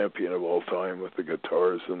intercontinental champion of all time with the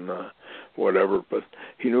guitars and whatever, but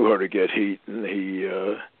he knew how to get heat, and he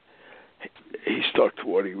stuck to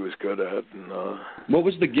what he was good at. And what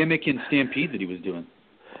was the gimmick in Stampede that he was doing?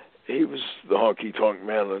 He was the Honky Tonk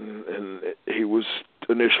Man, and he was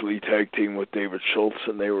initially tag team with David Schultz,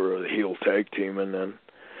 and they were a heel tag team, and then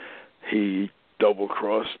he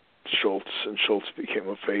double-crossed Schultz, and Schultz became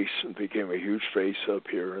a face and became a huge face up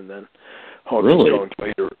here. And then Honky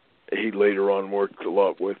Tonk later on worked a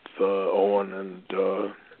lot with Owen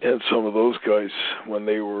and some of those guys when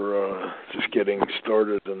they were just getting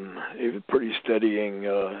started, and he was pretty steadying.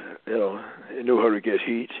 He knew how to get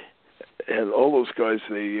heat, and all those guys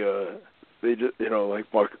they did, like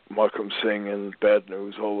Malcolm Singh and Bad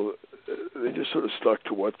News, they just sort of stuck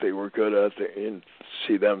to what they were good at. They didn't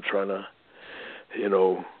see them trying to,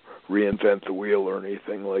 reinvent the wheel or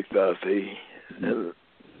anything like that. They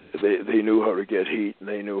knew how to get heat, and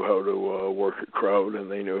they knew how to work a crowd, and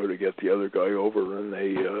they knew how to get the other guy over, and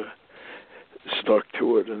they stuck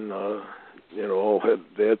to it, and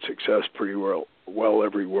they had success pretty well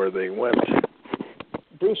everywhere they went.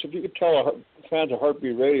 Bruce, if you could tell fans of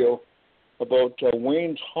Heartbeat Radio about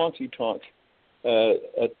Wayne's Honky Tonk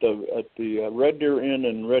at the Red Deer Inn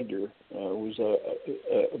in Red Deer. It was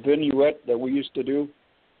a vignette that we used to do.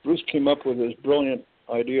 Bruce came up with this brilliant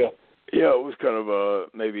idea. Yeah, it was kind of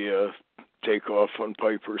maybe a takeoff on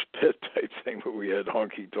Piper's Pit type thing, but we had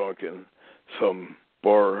Honky Tonk in some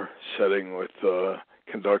bar setting with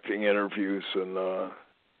conducting interviews, and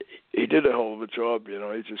he did a hell of a job.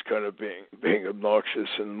 He's just kind of being obnoxious,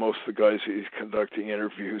 and most of the guys he's conducting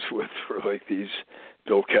interviews with were like these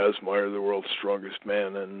Bill Kazmaier, the world's strongest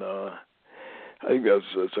man, and I think that's,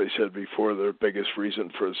 as I said before, the biggest reason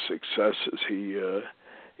for his success is he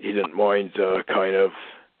didn't mind kind of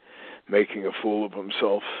making a fool of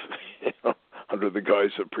himself under the guise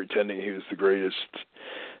of pretending he was the greatest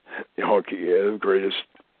greatest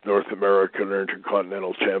North American or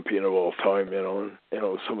Intercontinental champion of all time. And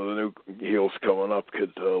some of the new heels coming up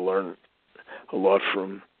could learn a lot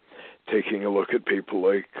from taking a look at people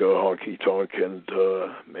like Honky Tonk and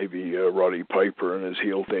maybe Roddy Piper in his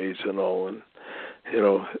heel days and all, and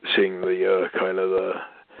seeing the kind of the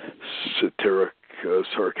satiric,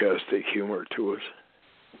 sarcastic humor to it.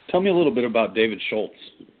 Tell me a little bit about David Schultz.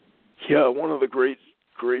 Yeah, one of the great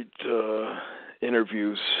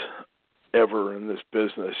interviews ever in this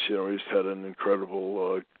business. He's had an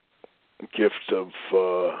incredible gift of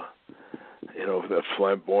that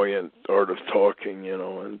flamboyant art of talking,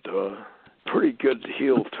 and pretty good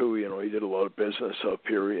heel too. He did a lot of business up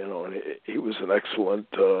here, and he was an excellent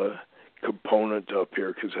component up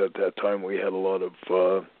here, because at that time we had a lot of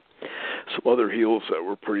some other heels that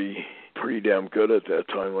were pretty damn good at that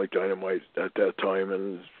time, like Dynamite at that time,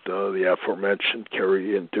 and the aforementioned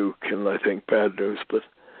Kerry and Duke, and I think Bad News. But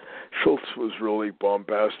Schultz was really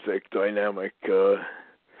bombastic, dynamic.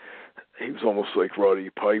 He was almost like Roddy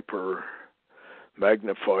Piper,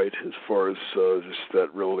 magnified as far as just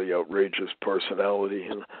that really outrageous personality.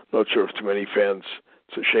 And I'm not sure if too many fans,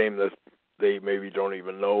 it's a shame that they maybe don't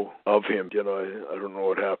even know of him. I don't know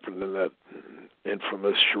what happened in that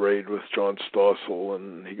infamous charade with John Stossel,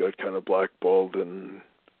 and he got kind of blackballed and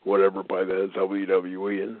whatever by the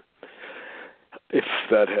WWE. And if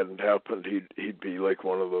that hadn't happened, he'd be like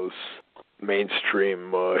one of those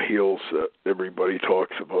mainstream heels that everybody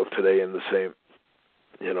talks about today in the same,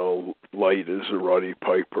 light as a Roddy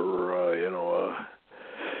Piper, a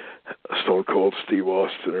Stone Cold Steve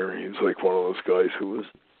Austin. He was like one of those guys who was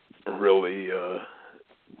really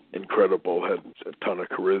incredible, had a ton of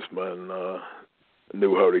charisma, and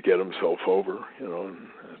knew how to get himself over, and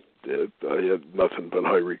I had nothing but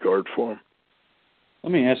high regard for him.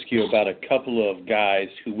 Let me ask you about a couple of guys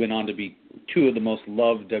who went on to be two of the most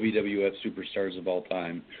loved WWF superstars of all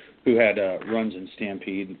time, who had runs in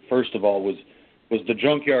Stampede. First of all was the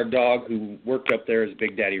Junkyard Dog, who worked up there as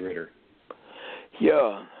Big Daddy Ritter.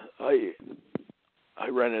 Yeah, I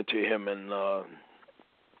ran into him in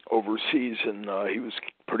overseas, and he was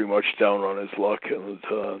pretty much down on his luck, and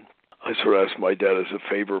I sort of asked my dad as a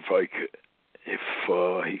favor if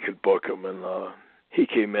he could book him, and he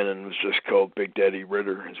came in and was just called Big Daddy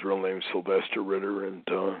Ritter. His real name is Sylvester Ritter, and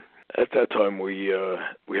at that time we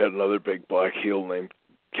had another big black heel named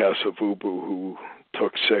Kasavubu who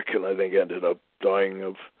took sick and I think ended up dying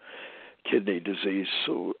of kidney disease.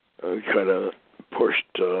 So we kind of pushed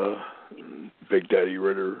Big Daddy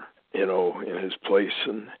Ritter, in his place,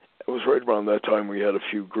 and it was right around that time we had a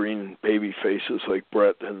few green baby faces like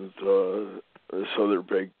Brett and this other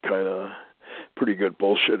big kind of pretty good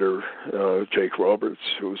bullshitter, Jake Roberts,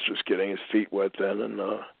 who was just getting his feet wet then, and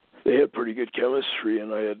they had pretty good chemistry,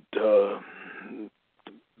 and I had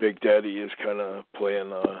Big Daddy is kind of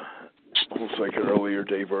playing almost like an earlier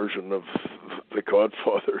day version of The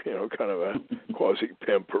Godfather, kind of a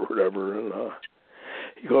quasi-pimp or whatever, and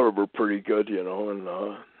he got over pretty good, and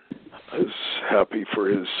I was happy for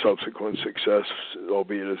his subsequent success,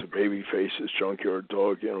 albeit as a babyface, as Junkyard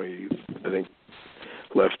Dog. He, I think,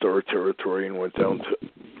 left our territory and went down to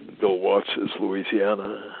Bill Watts'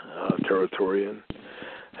 Louisiana territory and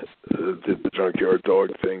did the Junkyard Dog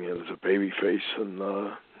thing as a babyface, and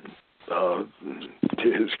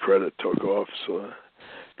to his credit, took off. So,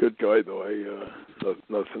 good guy, though. I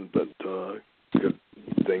nothing but good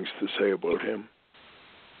things to say about him.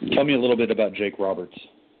 Tell me a little bit about Jake Roberts.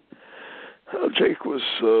 Jake was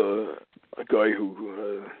a guy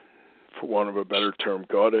who, for want of a better term,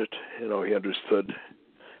 got it. He understood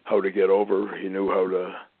how to get over. He knew how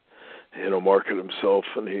to, market himself,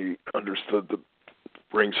 and he understood the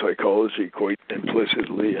ring psychology quite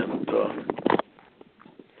implicitly, and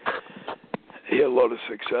he had a lot of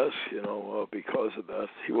success, because of that.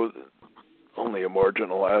 He was only a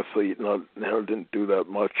marginal athlete, didn't do that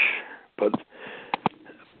much, but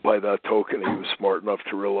by that token, he was smart enough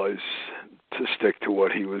to realize to stick to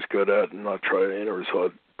what he was good at and not try to, or saw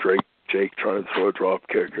Jake trying to throw a drop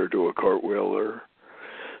kick or do a cartwheel or,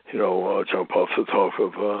 jump off the top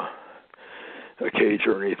of a cage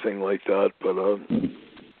or anything like that, but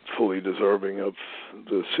fully deserving of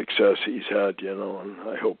the success he's had, and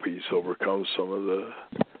I hope he's overcome some of the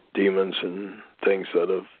demons and things that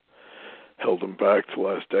have held him back the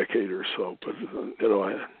last decade or so, but,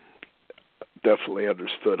 I definitely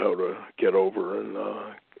understood how to get over, and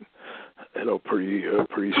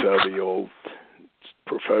pretty savvy old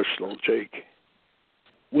professional Jake.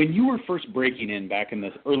 When you were first breaking in back in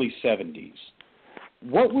the early 70s,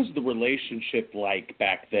 what was the relationship like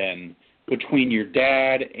back then between your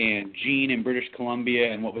dad and Gene in British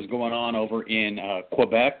Columbia and what was going on over in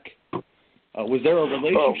Quebec? Was there a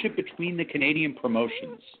relationship between the Canadian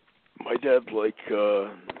promotions? My dad, like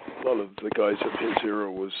a lot of the guys of his era,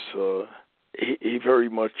 was he very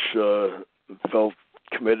much felt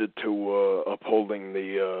committed to upholding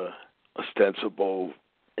the ostensible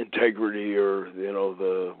integrity, or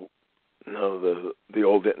the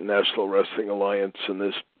old National Wrestling Alliance and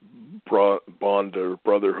this bond or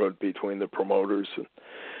brotherhood between the promoters. And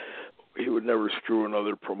he would never screw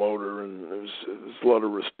another promoter, and there's a lot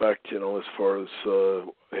of respect, as far as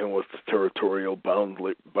what the territorial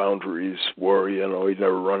boundaries were. He'd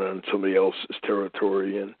never run on somebody else's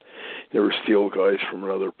territory and never steal guys from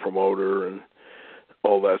another promoter and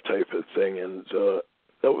all that type of thing. And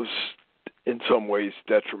that was in some ways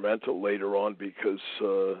detrimental later on, because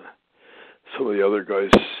some of the other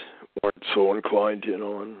guys weren't so inclined,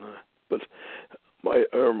 but my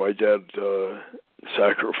dad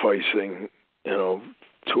sacrificing,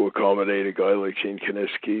 to accommodate a guy like Gene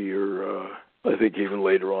Kiniski, or I think even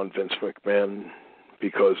later on Vince McMahon,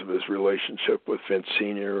 because of his relationship with Vince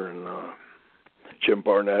Sr. and Jim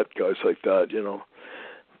Barnett, guys like that,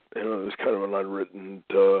 there's kind of an unwritten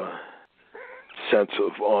sense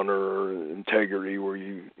of honor or integrity where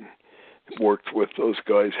you worked with those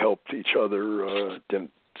guys, helped each other,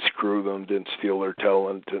 didn't screw them, didn't steal their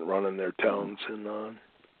talent, didn't run in their towns, and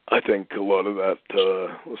I think a lot of that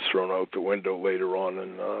was thrown out the window later on,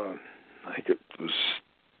 and I think it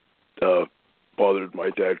was bothered my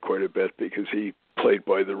dad quite a bit because he played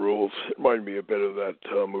by the rules. It reminded me a bit of that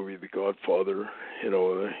movie The Godfather,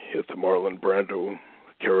 hit the Marlon Brando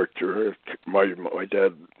character. My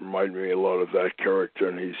dad reminded me a lot of that character,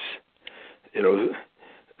 and he's,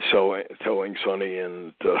 telling Sonny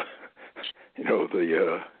and the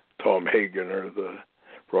Tom Hagen or the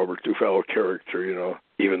Robert Duvall character,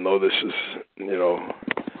 even though this is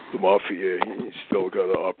the mafia, you still got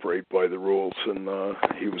to operate by the rules, and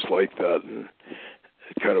he was like that, and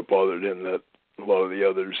it kind of bothered him that a lot of the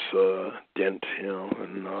others didn't,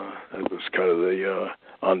 and it was kind of the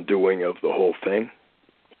undoing of the whole thing.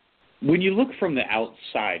 When you look from the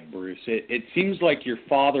outside, Bruce, it seems like your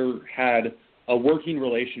father had a working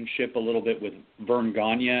relationship a little bit with Vern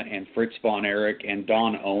Gagne and Fritz von Erich and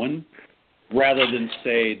Don Owen, rather than,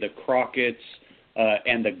 say, the Crockett's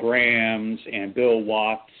and the Grahams and Bill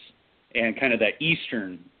Watts and kind of that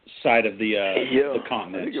eastern side of the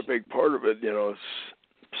continent. I think a big part of it,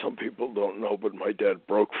 some people don't know, but my dad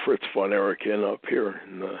broke Fritz von Erich in up here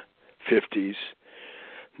in the 50s.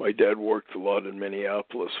 My dad worked a lot in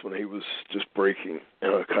Minneapolis when he was just breaking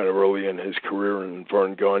kind of early in his career, and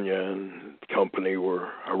Vern Gagne and company were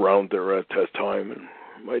around there at that time. And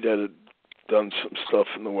my dad had done some stuff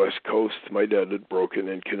in the West Coast. My dad had broken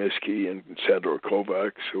in Kiniski and Sandor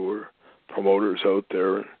Kovacs, who were promoters out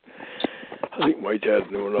there. And I think my dad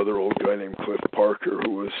knew another old guy named Cliff Parker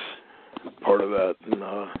who was part of that. And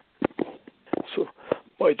so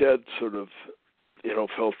my dad sort of,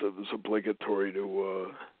 felt it was obligatory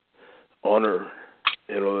to honor,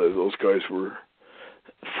 those guys were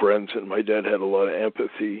friends, and my dad had a lot of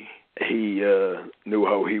empathy. He knew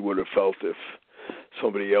how he would have felt if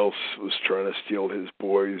somebody else was trying to steal his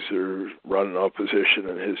boys or run an opposition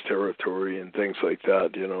in his territory and things like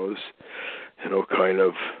that. It was, kind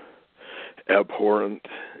of abhorrent,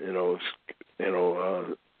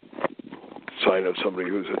 sign of somebody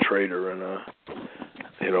who's a traitor and a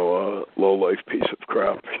low-life piece of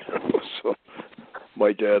crap. So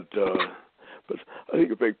my dad, but I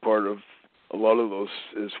think a big part of a lot of those,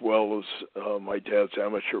 as well as my dad's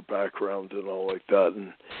amateur background and all like that,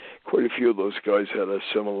 and quite a few of those guys had a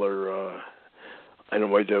similar, I know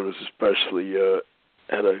my dad was especially,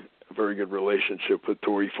 had a very good relationship with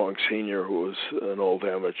Dory Funk Sr., who was an old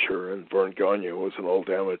amateur, and Vern Gagne was an old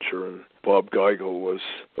amateur, and Bob Geigel was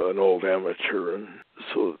an old amateur. And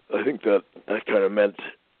so I think that kind of meant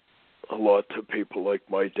a lot to people like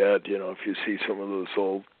my dad. If you see some of those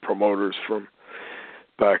old promoters from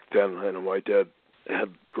back then, I know my dad had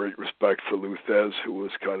great respect for Lou Thez, who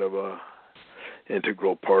was kind of a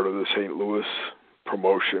integral part of the St. Louis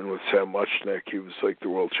promotion with Sam Muchnick. He was like the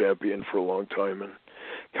world champion for a long time and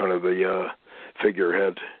kind of the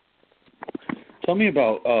figurehead. Tell me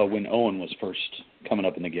about when Owen was first coming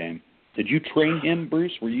up in the game. Did you train him,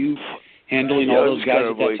 Bruce? Were you handling all those guys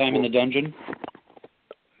at that time in the dungeon?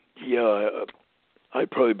 Yeah,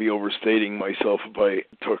 I'd probably be overstating myself if I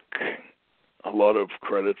took a lot of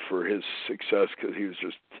credit for his success, because he was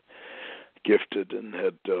just gifted and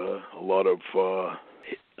had a lot of,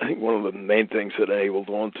 I think one of the main things that enabled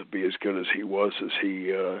Owen to be as good as he was is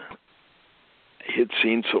he had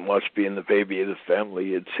seen so much being the baby of the family.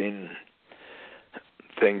 He had seen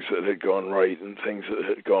things that had gone right and things that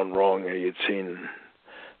had gone wrong. He had seen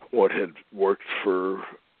what had worked for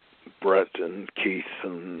Brett and Keith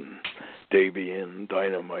and Davey and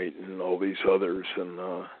Dynamite and all these others, and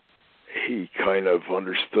he kind of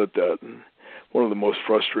understood that. And one of the most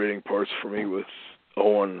frustrating parts for me with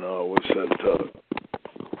Owen was that,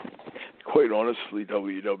 quite honestly,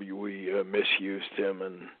 WWE misused him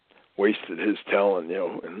and wasted his talent,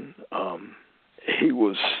 and he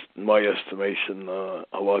was, in my estimation,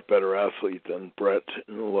 a lot better athlete than Brett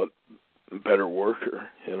and a lot better worker,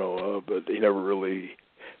 but he never really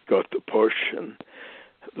got the push, and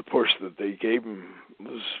the push that they gave him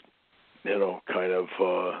was, kind of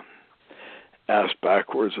ass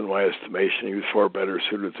backwards in my estimation. He was far better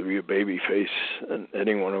suited to be a babyface, and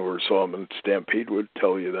anyone who ever saw him in Stampede would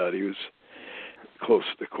tell you that. He was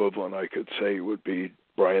closest equivalent, I could say, would be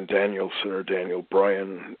Brian Danielson or Daniel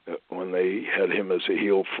Bryan when they had him as a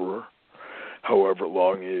heel for however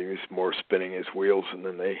long. He was more spinning his wheels, and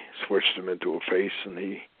then they switched him into a face, and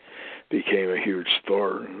he became a huge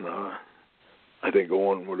star. And I think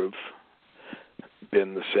Owen would have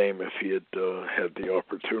been the same if he had had the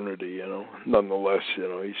opportunity. Nonetheless,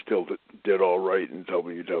 he still did all right in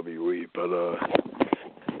WWE, but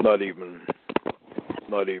not even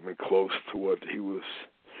close to what he was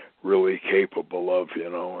really capable of,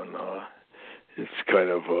 and it's kind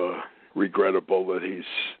of regrettable that he's,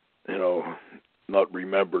 not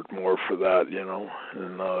remembered more for that,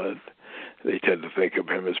 and they tend to think of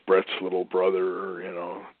him as Brett's little brother,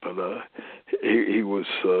 but he was,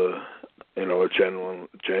 a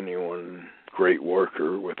genuine great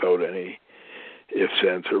worker without any ifs,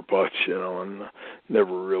 ands, or buts, and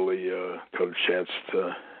never really got a chance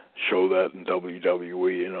to show that in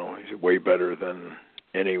WWE. You know, he's way better than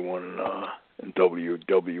anyone in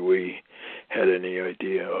WWE had any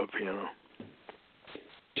idea of. You know.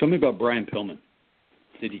 Tell me about Brian Pillman.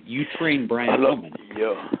 Did you train Brian Pillman?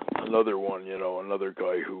 Yeah, another one. You know, another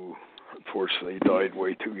guy who unfortunately died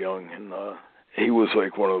way too young, and he was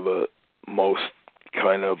like one of the most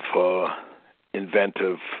kind of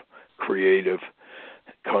inventive, creative,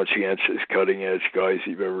 conscientious, cutting-edge guys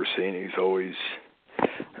you've ever seen. He's always,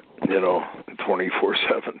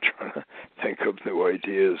 24/7 trying to think of new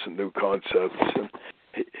ideas and new concepts. And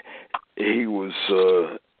he was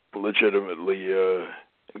legitimately a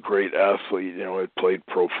great athlete. You know, he played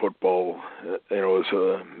pro football, as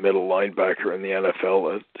a middle linebacker in the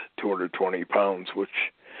NFL at 220 pounds, which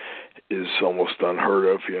is almost unheard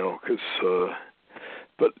of, because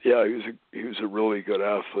but yeah, he was a really good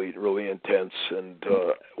athlete, really intense, and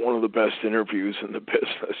one of the best interviews in the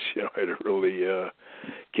business. I had a really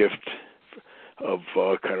gift of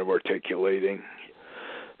kind of articulating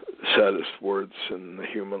saddest words in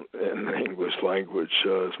the English language,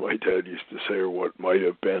 as my dad used to say, or what might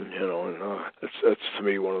have been. And that's to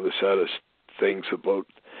me one of the saddest things about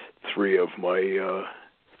three of my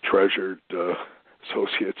treasured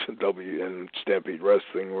associates in Stampede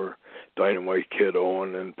Wrestling were Dynamite Kid,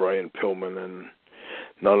 Owen, and Brian Pillman, and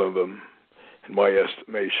none of them, in my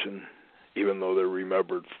estimation, even though they're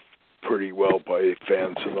remembered pretty well by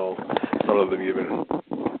fans and all, none of them even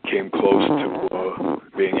came close to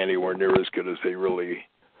being anywhere near as good as they really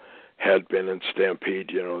had been in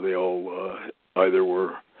Stampede. They all either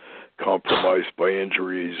were compromised by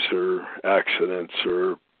injuries or accidents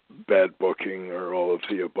or bad booking or all of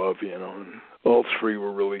the above, and all three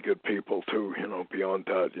were really good people too, beyond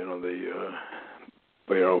that,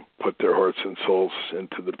 they put their hearts and souls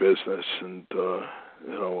into the business and,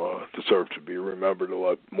 deserve to be remembered a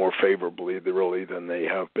lot more favorably really than they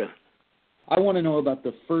have been. I want to know about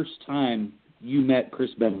the first time you met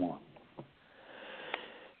Chris Benoit.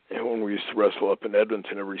 And when we used to wrestle up in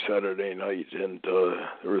Edmonton every Saturday night, and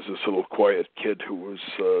there was this little quiet kid who was,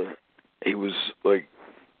 he was like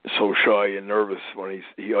so shy and nervous when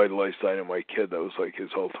he idolized Dynamite Kid. That was like his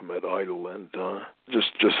ultimate idol, and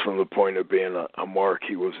just from the point of being a mark,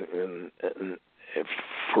 he was in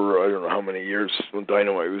for I don't know how many years. When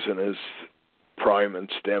Dynamite was in his prime and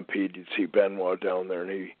Stampede, you'd see Benoit down there,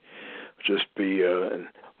 and he would just be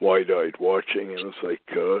wide-eyed watching. It was like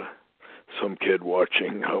some kid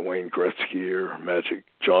watching Wayne Gretzky or Magic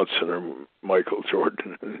Johnson or Michael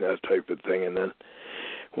Jordan and that type of thing. And then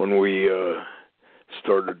when we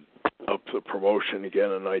started up the promotion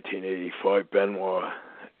again in 1985, Benoit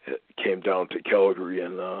came down to Calgary,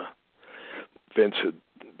 and Vince had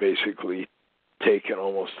basically taken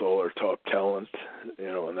almost all our top talent, in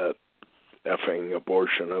that effing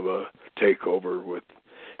abortion of a takeover with,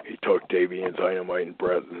 he took Davey and Dynamite and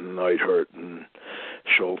Brett and Neidhart and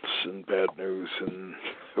Schultz and Bad News and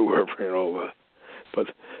whoever, but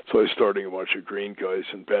so I was starting a bunch of green guys,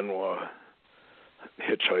 and Benoit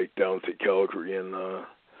hitchhiked down to Calgary, and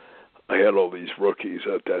I had all these rookies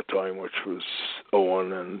at that time, which was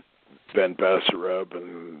Owen and Ben Bassarab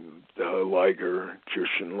and Liger,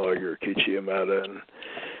 Jushin Liger, Kichi Yamada,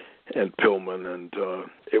 and Pillman, and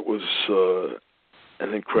it was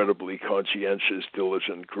an incredibly conscientious,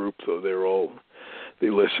 diligent group. Though they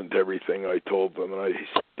listened to everything I told them, and I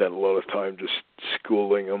spent a lot of time just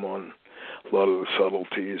schooling them on a lot of the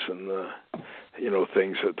subtleties and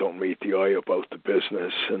things that don't meet the eye about the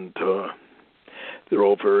business, and they're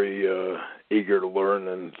all very eager to learn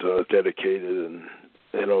and dedicated, and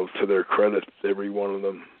to their credit, every one of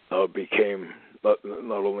them became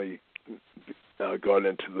not only got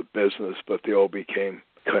into the business, but they all became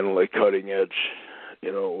kind of like cutting edge,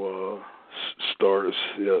 stars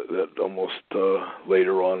that almost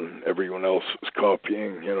later on everyone else was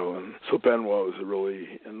copying, and so Benoit was a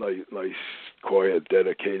really nice, quiet,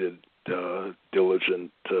 dedicated,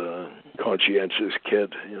 diligent, conscientious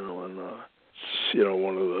kid, and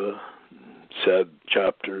one of the sad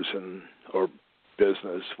chapters in our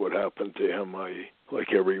business, what happened to him. I,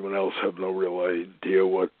 like everyone else, have no real idea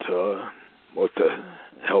what the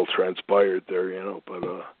hell transpired there, but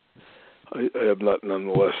I have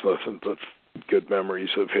nonetheless nothing but good memories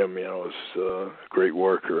of him, as a great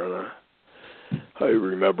worker, and I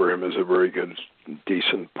remember him as a very good,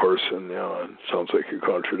 decent person. It sounds like a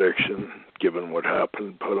contradiction given what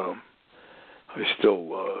happened, but I still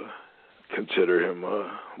consider him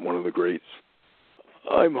one of the greats.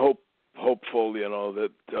 I'm hopeful,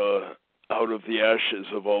 that out of the ashes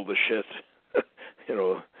of all the shit,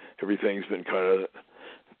 everything's been kind of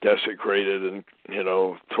desecrated and,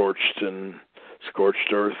 torched and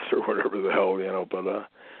scorched earth or whatever the hell, but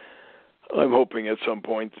I'm hoping at some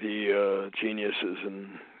point the geniuses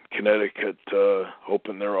in Connecticut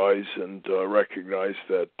open their eyes and recognize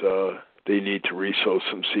that they need to resow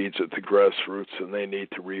some seeds at the grassroots, and they need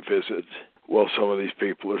to revisit, while some of these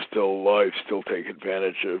people are still alive, still take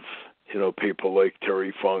advantage of, people like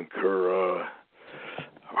Terry Funk or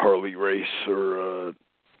Harley Race or,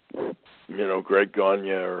 Greg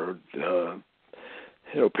Gagne or,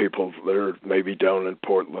 people that are maybe down in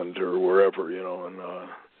Portland or wherever, and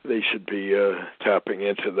they should be tapping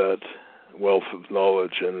into that wealth of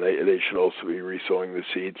knowledge, and they should also be resowing the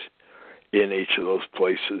seeds in each of those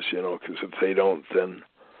places, because if they don't, then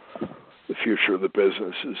the future of the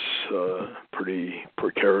business is pretty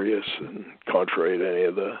precarious, and contrary to any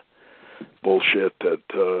of the bullshit that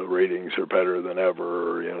ratings are better than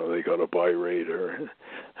ever, or, they got a buy rate, or,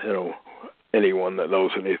 anyone that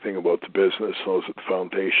knows anything about the business knows that the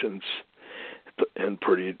foundation's in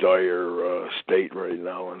pretty dire state right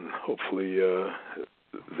now, and hopefully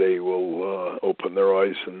they will open their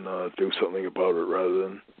eyes and do something about it rather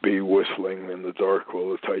than be whistling in the dark while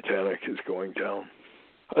the Titanic is going down.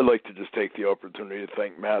 I'd like to just take the opportunity to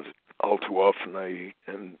thank Matt. All too often I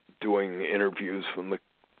am doing interviews when the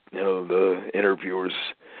interviewers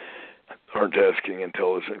aren't asking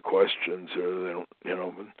intelligent questions, or they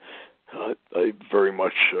don't, I very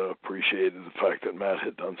much appreciated the fact that Matt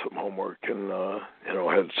had done some homework and,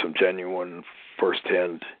 had some genuine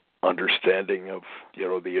first-hand understanding of,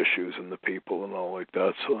 the issues and the people and all like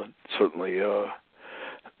that. So it certainly,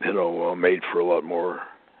 made for a lot more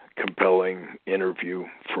compelling interview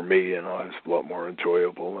for me, and it was a lot more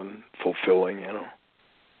enjoyable and fulfilling,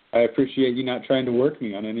 I appreciate you not trying to work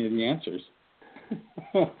me on any of the answers.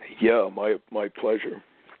 Yeah, my pleasure.